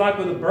seems like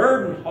with a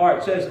burdened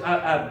heart, says,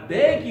 I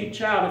beg you,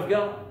 child of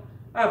God.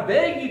 I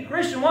beg you,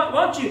 Christian, why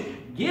don't you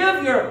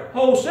give your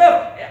whole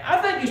self?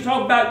 I think he's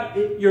talking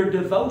about your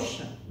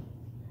devotion.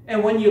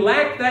 And when you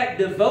lack that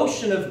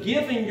devotion of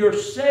giving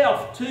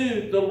yourself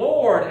to the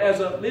Lord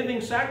as a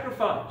living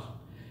sacrifice,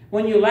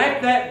 when you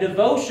lack that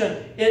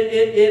devotion,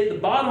 the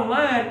bottom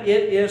line,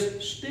 it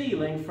is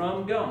stealing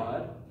from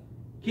God.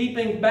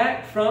 Keeping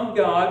back from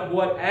God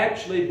what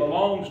actually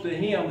belongs to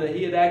Him that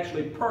He had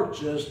actually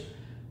purchased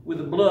with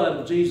the blood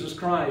of Jesus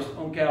Christ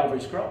on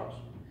Calvary's cross.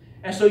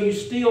 And so you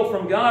steal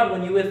from God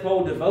when you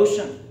withhold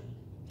devotion.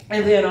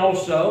 And then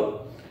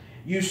also,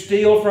 you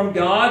steal from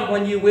God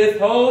when you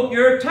withhold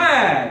your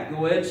tithe.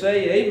 Go ahead and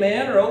say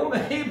amen or oh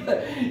me.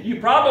 But you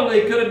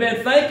probably could have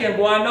been thinking,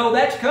 well, I know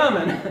that's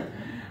coming.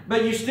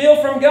 But you steal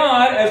from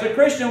God as a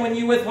Christian when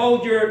you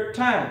withhold your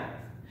tithe.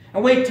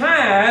 And we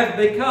tithe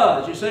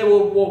because, you say,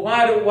 well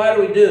why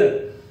do we do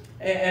it?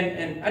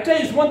 And I tell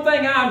you, it's one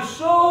thing I'm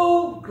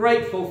so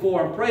grateful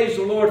for and praise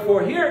the Lord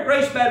for. Here at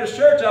Grace Baptist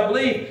Church, I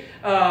believe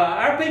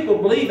our people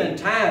believe in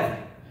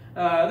tithing.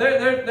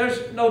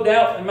 There's no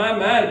doubt in my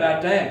mind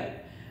about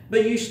that.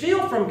 But you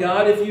steal from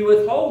God if you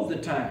withhold the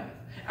tithe.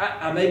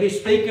 I may be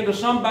speaking to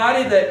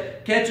somebody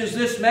that catches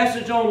this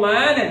message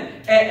online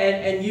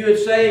and you would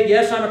say,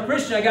 yes, I'm a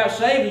Christian, I got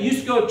saved, I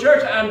used to go to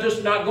church, I'm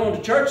just not going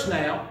to church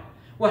now.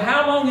 Well,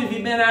 how long have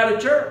you been out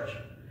of church?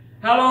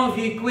 How long have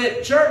you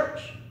quit church?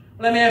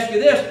 Let me ask you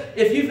this.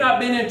 If you've not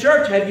been in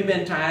church, have you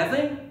been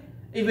tithing?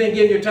 Have you been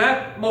giving your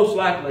tithe? Most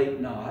likely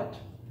not.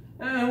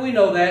 And we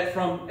know that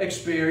from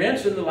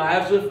experience in the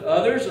lives of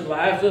others and the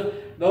lives of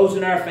those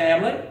in our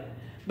family.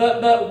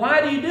 But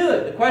why do you do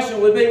it? The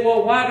question would be,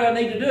 well, why do I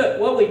need to do it?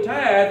 Well, we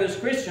tithe as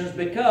Christians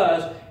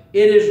because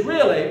it is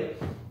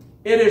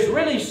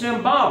really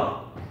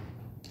symbolic.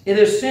 It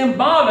is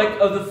symbolic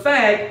of the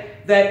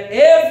fact that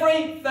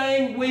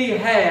everything we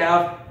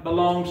have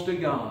belongs to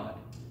God.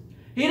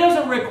 He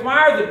doesn't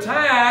require the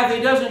tithe.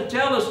 He doesn't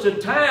tell us to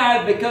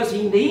tithe because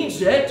He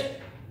needs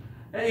it.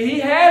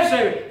 He has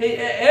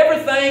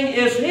everything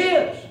is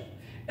His.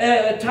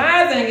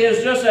 Tithing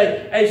is just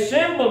a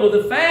symbol of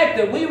the fact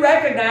that we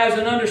recognize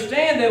and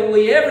understand that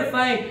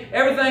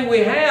everything we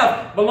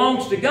have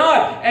belongs to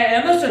God.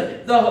 And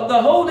listen,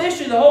 the whole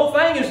issue, the whole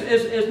thing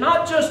is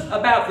not just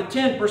about the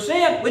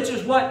 10%, which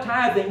is what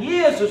tithing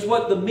is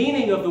what the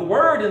meaning of the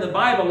word in the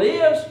Bible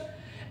is.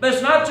 But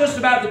it's not just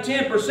about the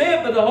 10%,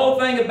 but the whole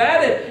thing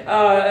about it,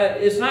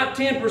 it's not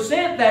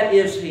 10% that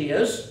is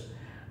His.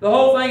 The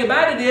whole thing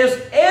about it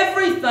is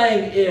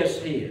everything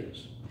is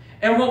His.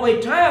 And when we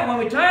tithe,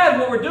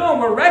 what we're doing,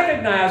 we're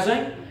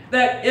recognizing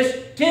that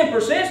it's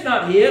 10%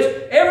 not His,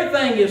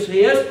 everything is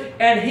His,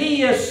 and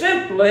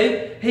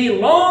He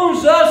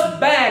loans us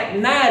back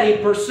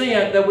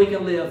 90% that we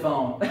can live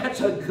on.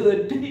 That's a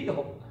good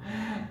deal.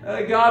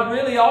 God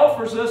really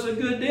offers us a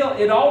good deal.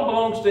 It all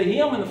belongs to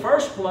Him in the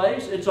first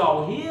place. It's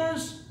all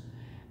His.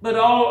 But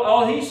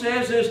all He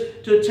says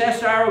is to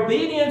test our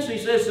obedience. He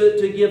says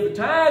to give the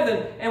tithe,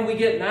 and we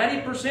get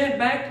 90%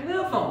 back to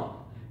live on.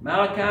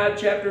 Malachi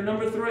chapter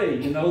number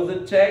 3. You know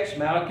the text,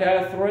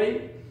 Malachi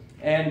 3.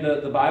 And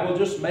the Bible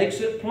just makes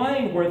it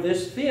plain where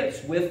this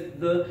fits with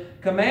the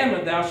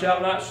commandment, thou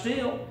shalt not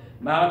steal.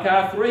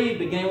 Malachi 3,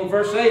 beginning with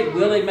verse 8.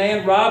 Will a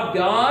man rob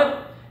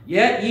God?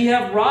 Yet ye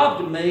have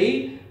robbed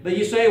me. But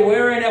you say,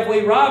 wherein have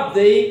we robbed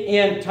thee?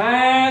 In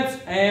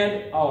tithes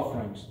and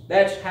offerings.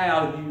 That's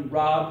how you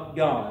rob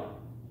God,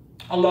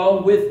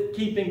 along with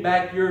keeping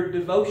back your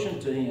devotion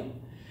to Him.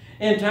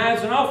 In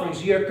tithes and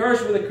offerings, ye are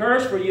cursed with a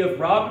curse, for ye have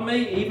robbed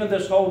me, even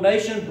this whole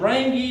nation.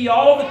 Bring ye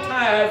all the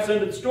tithes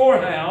into the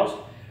storehouse,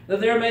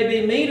 that there may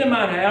be meat in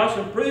mine house,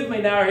 and prove me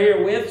now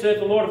herewith, saith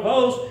the Lord of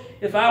hosts,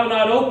 if I will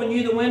not open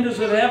you the windows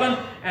of heaven,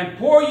 and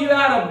pour you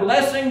out a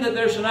blessing, that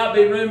there shall not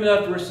be room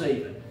enough to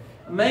receive it.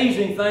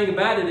 Amazing thing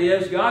about it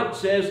is, God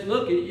says,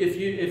 look, if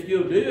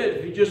you'll do it,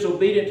 if you're just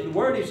obedient to the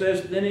Word, He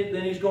says, then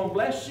He's going to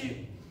bless you.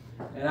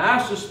 And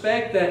I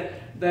suspect that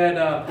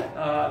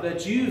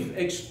you've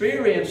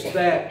experienced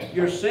that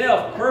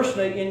yourself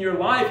personally in your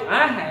life.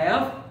 I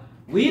have.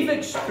 We've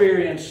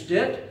experienced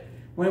it.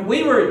 When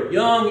we were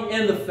young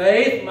in the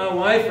faith, my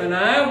wife and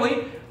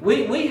I,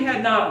 we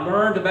had not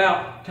learned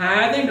about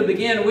tithing to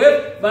begin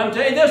with. But I'm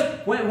telling you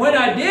this, when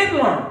I did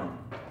learn,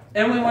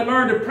 and when we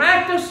learned to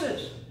practice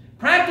it,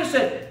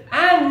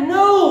 I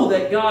know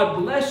that God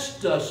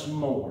blessed us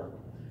more.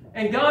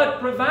 And God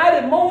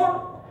provided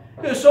more.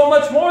 There's so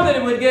much more that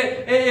it would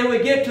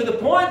get to the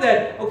point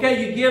that,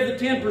 okay, you give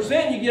the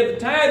 10%, you give the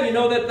tithe, you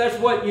know that that's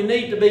what you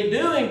need to be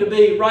doing to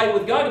be right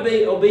with God, to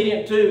be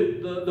obedient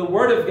to the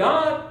Word of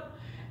God.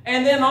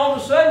 And then all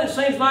of a sudden it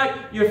seems like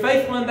you're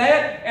faithful in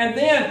that, and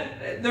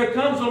then there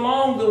comes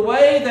along the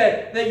way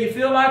that you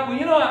feel like, well,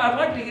 you know,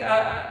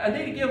 I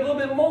need to give a little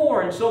bit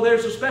more. And so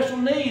there's a special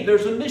need,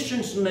 there's a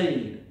missions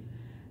need.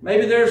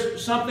 Maybe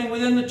there's something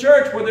within the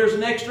church where there's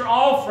an extra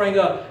offering,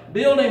 a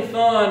building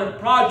fund, a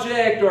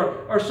project,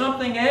 or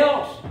something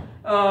else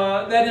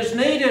that is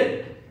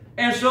needed.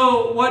 And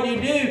so what do?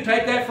 Take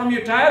that from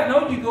your tithe?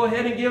 No, you go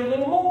ahead and give a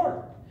little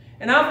more.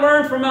 And I've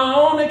learned from my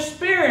own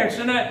experience,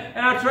 and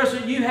I trust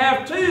that you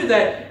have too,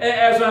 that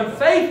as I'm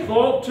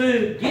faithful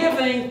to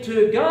giving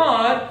to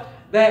God,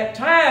 that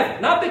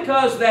tithe, not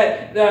because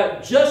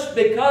just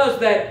because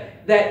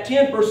that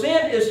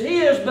 10% is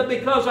His, but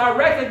because I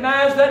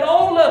recognize that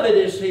all of it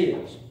is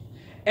His.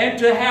 And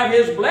to have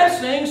His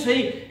blessings,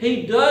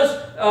 He does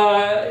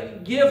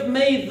give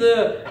me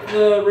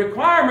the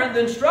requirement,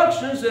 the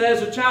instructions that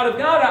as a child of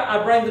God,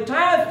 I bring the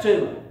tithe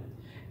to Him.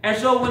 And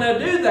so when I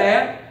do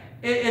that,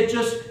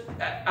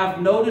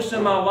 I've noticed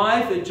in my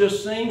life, it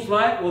just seems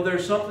like, well,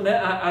 there's something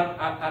that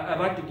I'd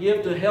like to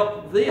give to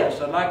help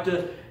this. I'd like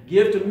to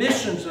give to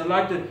missions. I'd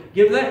like to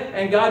give that.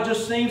 And God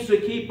just seems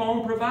to keep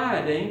on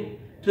providing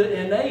to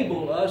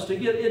enable us to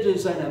give. It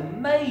is an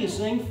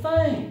amazing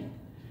thing.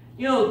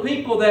 You know, the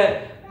people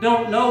that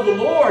don't know the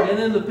Lord, and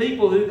then the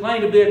people who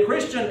claim to be a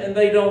Christian and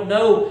they don't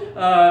know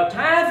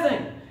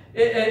tithing.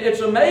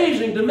 It's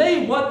amazing to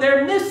me what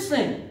they're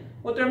missing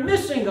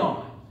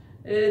on.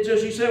 It's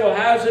just, you say, well,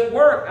 how does it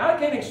work? I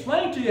can't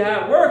explain to you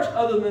how it works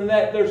other than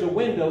that there's a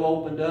window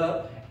opened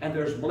up and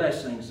there's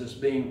blessings that's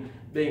being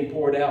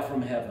poured out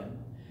from heaven.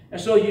 And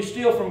so you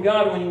steal from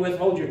God when you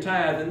withhold your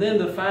tithe. And then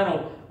the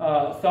final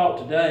thought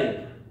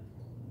today.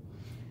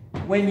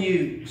 When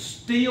you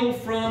steal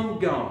from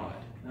God.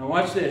 Now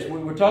watch this.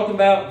 We're talking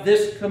about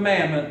this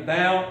commandment,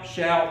 thou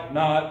shalt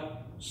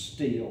not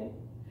steal.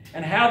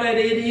 And how that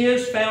it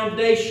is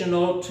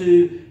foundational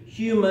to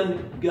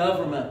human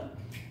government.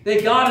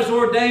 That God has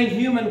ordained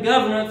human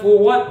government for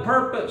what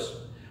purpose?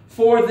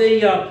 For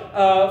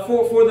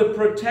the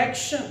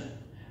protection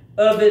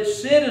of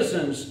its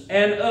citizens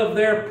and of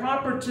their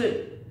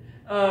property.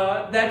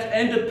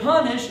 And to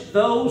punish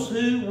those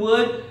who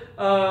would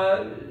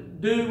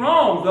do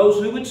wrong,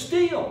 those who would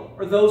steal,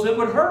 or those that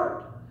would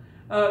hurt.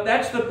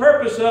 That's the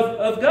purpose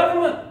of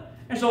government.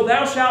 And so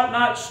thou shalt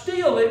not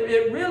steal.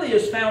 It really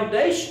is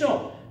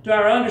foundational to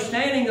our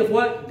understanding of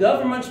what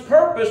government's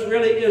purpose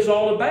really is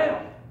all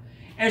about.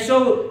 And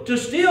so to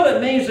steal,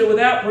 it means that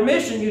without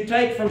permission you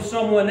take from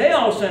someone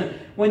else. And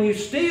when you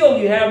steal,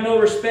 you have no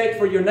respect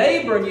for your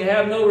neighbor and you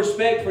have no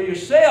respect for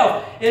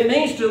yourself. It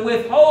means to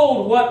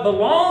withhold what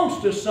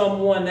belongs to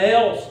someone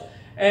else.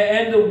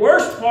 And the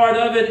worst part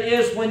of it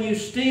is when you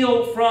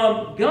steal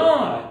from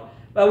God,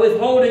 by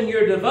withholding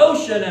your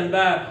devotion and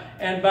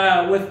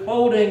by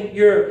withholding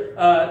your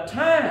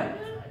time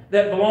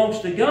that belongs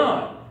to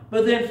God.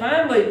 But then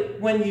finally,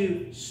 when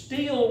you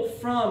steal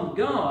from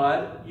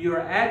God, you're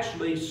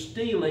actually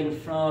stealing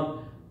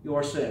from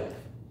yourself.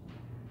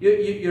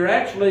 You're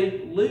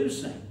actually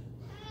losing.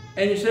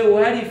 And you say,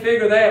 well, how do you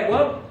figure that?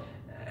 Well,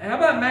 how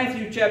about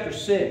Matthew chapter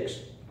 6?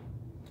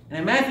 And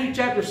in Matthew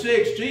chapter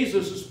 6,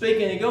 Jesus is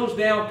speaking. He goes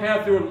down kind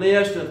of through a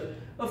list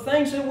of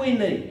things that we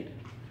need.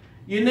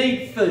 You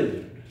need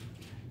food.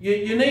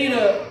 You need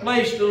a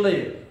place to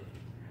live.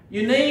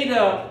 You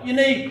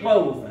need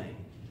clothing.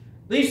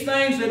 These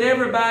things that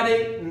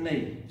everybody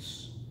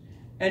needs.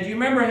 And do you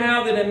remember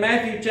how that in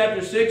Matthew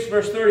chapter 6,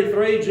 verse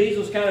 33,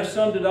 Jesus kind of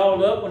summed it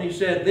all up when he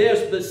said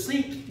this, but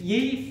seek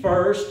ye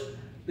first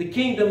the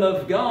kingdom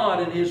of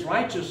God and his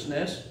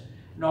righteousness,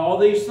 and all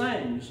these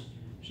things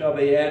shall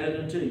be added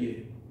unto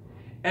you.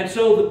 And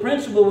so the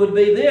principle would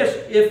be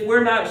this: if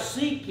we're not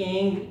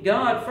seeking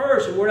God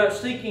first, if we're not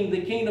seeking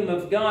the kingdom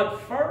of God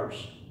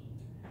first,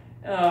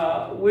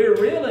 we're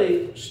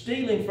really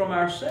stealing from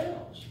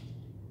ourselves.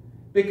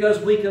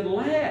 Because we could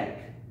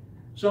lack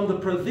some of the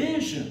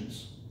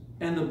provisions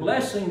and the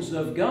blessings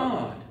of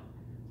God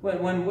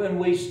when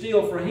we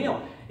steal from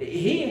Him.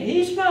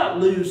 He's not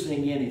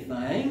losing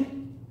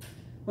anything.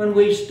 When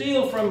we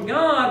steal from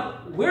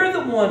God, we're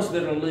the ones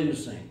that are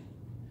losing.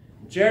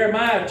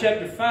 Jeremiah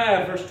chapter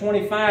 5, verse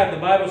 25, the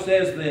Bible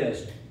says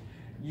this: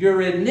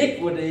 your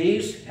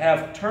iniquities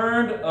have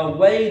turned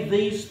away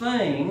these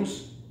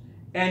things,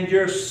 and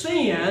your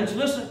sins,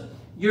 listen,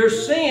 your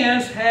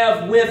sins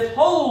have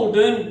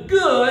withholden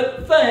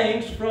good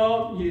things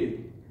from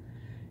you.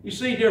 You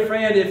see, dear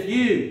friend, if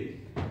you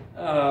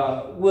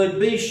would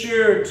be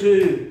sure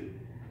to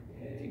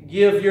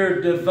give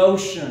your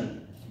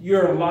devotion,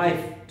 your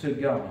life to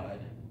God,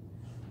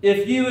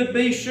 if you would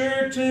be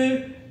sure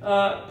to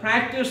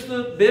practice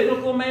the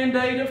biblical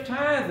mandate of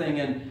tithing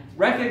and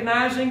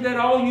recognizing that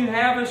all you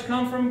have has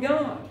come from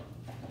God,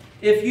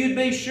 if you'd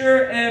be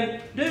sure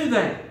and do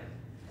that,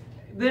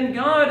 then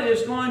God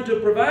is going to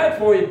provide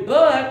for you.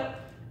 But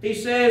He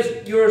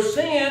says your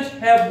sins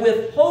have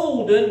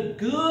withholden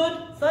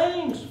good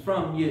things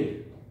from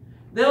you.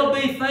 There'll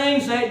be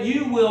things that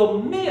you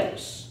will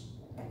miss.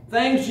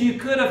 Things you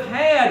could have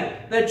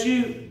had that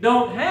you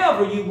don't have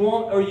or you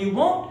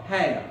won't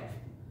have.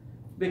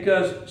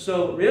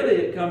 So really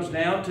it comes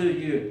down to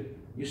you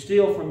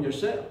steal from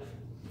yourself.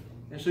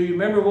 And so you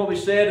remember what we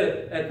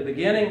said at the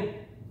beginning?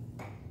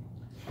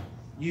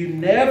 You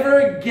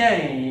never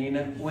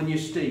gain when you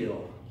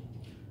steal,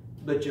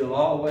 but you'll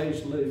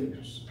always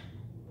lose.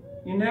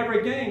 You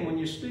never gain when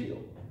you steal,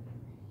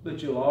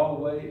 but you'll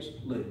always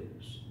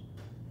lose.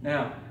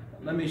 Now,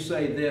 let me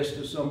say this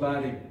to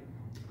somebody,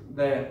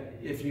 that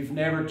if you've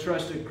never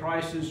trusted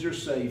Christ as your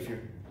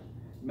Savior,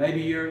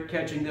 maybe you're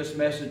catching this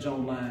message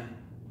online.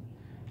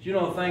 But you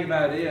know, the thing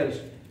about it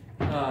is,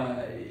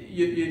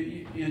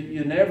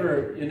 you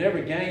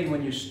never gain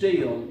when you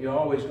steal. You're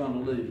always going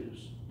to lose.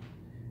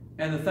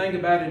 And the thing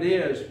about it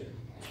is,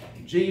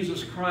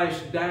 Jesus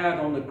Christ died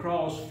on the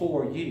cross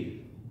for you.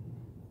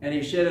 And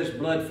He shed His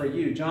blood for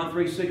you. John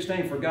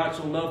 3:16, for God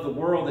so loved the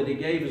world that He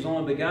gave His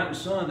only begotten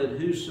Son, that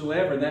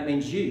whosoever, and that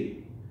means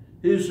you,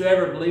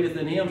 whosoever believeth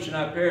in Him shall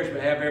not perish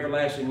but have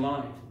everlasting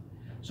life.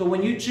 So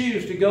when you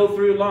choose to go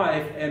through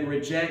life and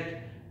reject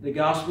the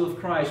gospel of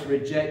Christ,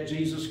 reject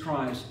Jesus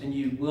Christ, and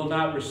you will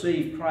not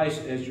receive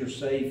Christ as your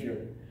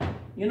Savior,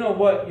 you know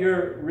what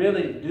you're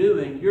really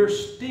doing? You're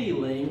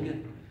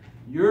stealing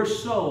your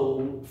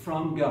soul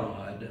from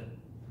God.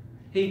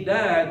 He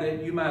died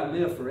that you might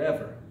live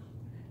forever.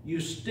 You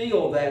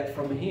steal that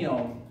from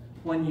Him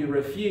when you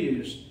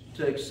refuse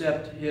to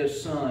accept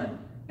His Son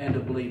and to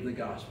believe the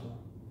gospel.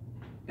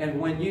 And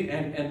when you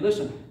and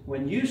listen,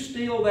 when you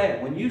steal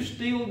that, when you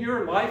steal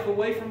your life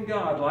away from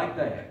God like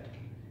that,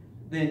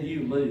 then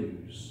you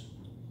lose.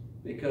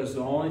 Because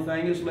the only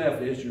thing that's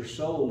left is your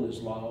soul is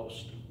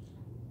lost.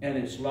 And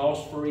it's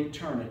lost for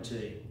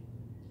eternity.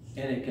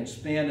 And it can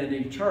spend an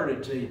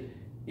eternity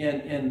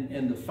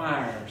in the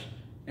fires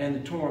and the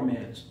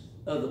torments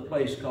of the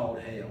place called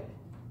hell.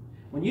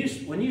 When you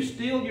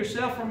steal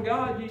yourself from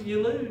God,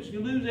 you lose. You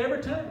lose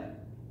every time.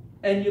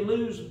 And you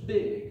lose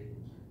big.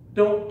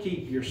 Don't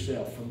keep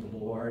yourself from the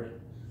Lord.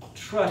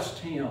 Trust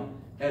Him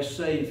as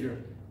Savior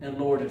and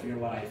Lord of your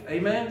life.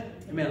 Amen?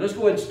 Amen. Let's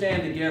go ahead and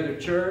stand together,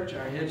 church.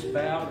 Our heads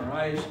bowed and our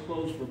eyes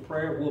closed for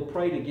prayer. We'll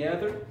pray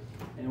together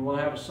and we'll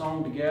have a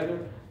song together.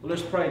 But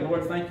let's pray.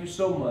 Lord, thank you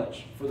so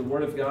much for the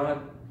Word of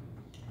God.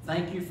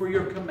 Thank you for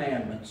your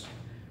commandments.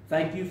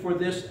 Thank you for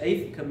this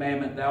 8th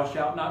commandment, thou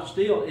shalt not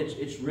steal.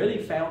 It's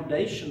really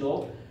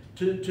foundational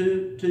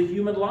to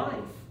human life,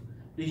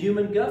 to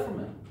human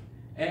government.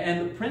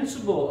 And the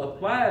principle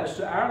applies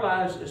to our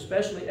lives,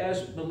 especially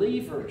as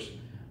believers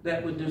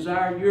that would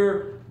desire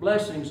your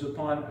blessings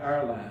upon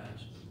our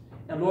lives.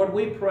 And Lord,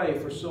 we pray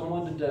for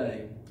someone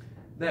today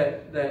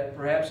that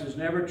perhaps has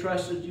never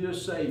trusted you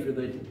as Savior,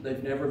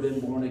 they've never been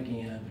born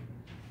again.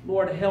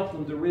 Lord, help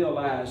them to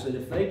realize that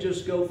if they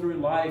just go through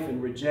life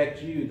and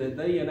reject you, that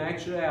they in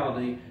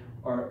actuality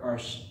are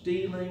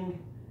stealing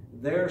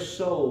their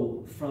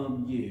soul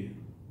from you.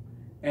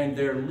 And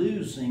they're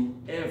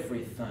losing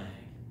everything.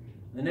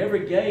 They never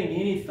gain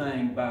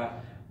anything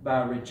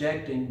by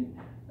rejecting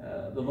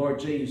the Lord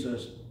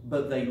Jesus,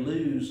 but they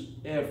lose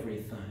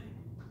everything.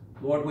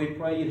 Lord, we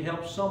pray you'd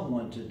help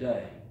someone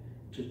today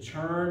to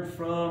turn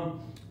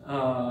from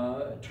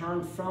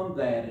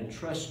that and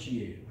trust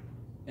you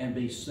and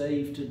be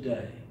saved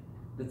today.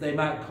 That they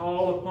might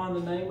call upon the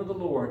name of the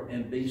Lord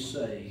and be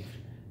saved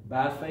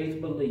by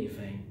faith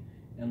believing.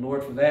 And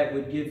Lord, for that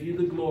we'd give you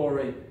the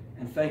glory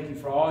and thank you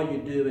for all you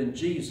do. In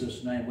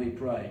Jesus' name we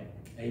pray.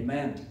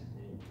 Amen.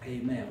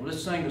 Amen. Well,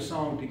 let's sing a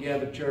song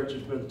together, church,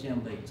 as Brother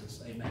Tim leads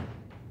us. Amen.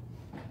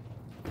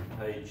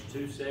 Page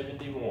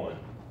 271.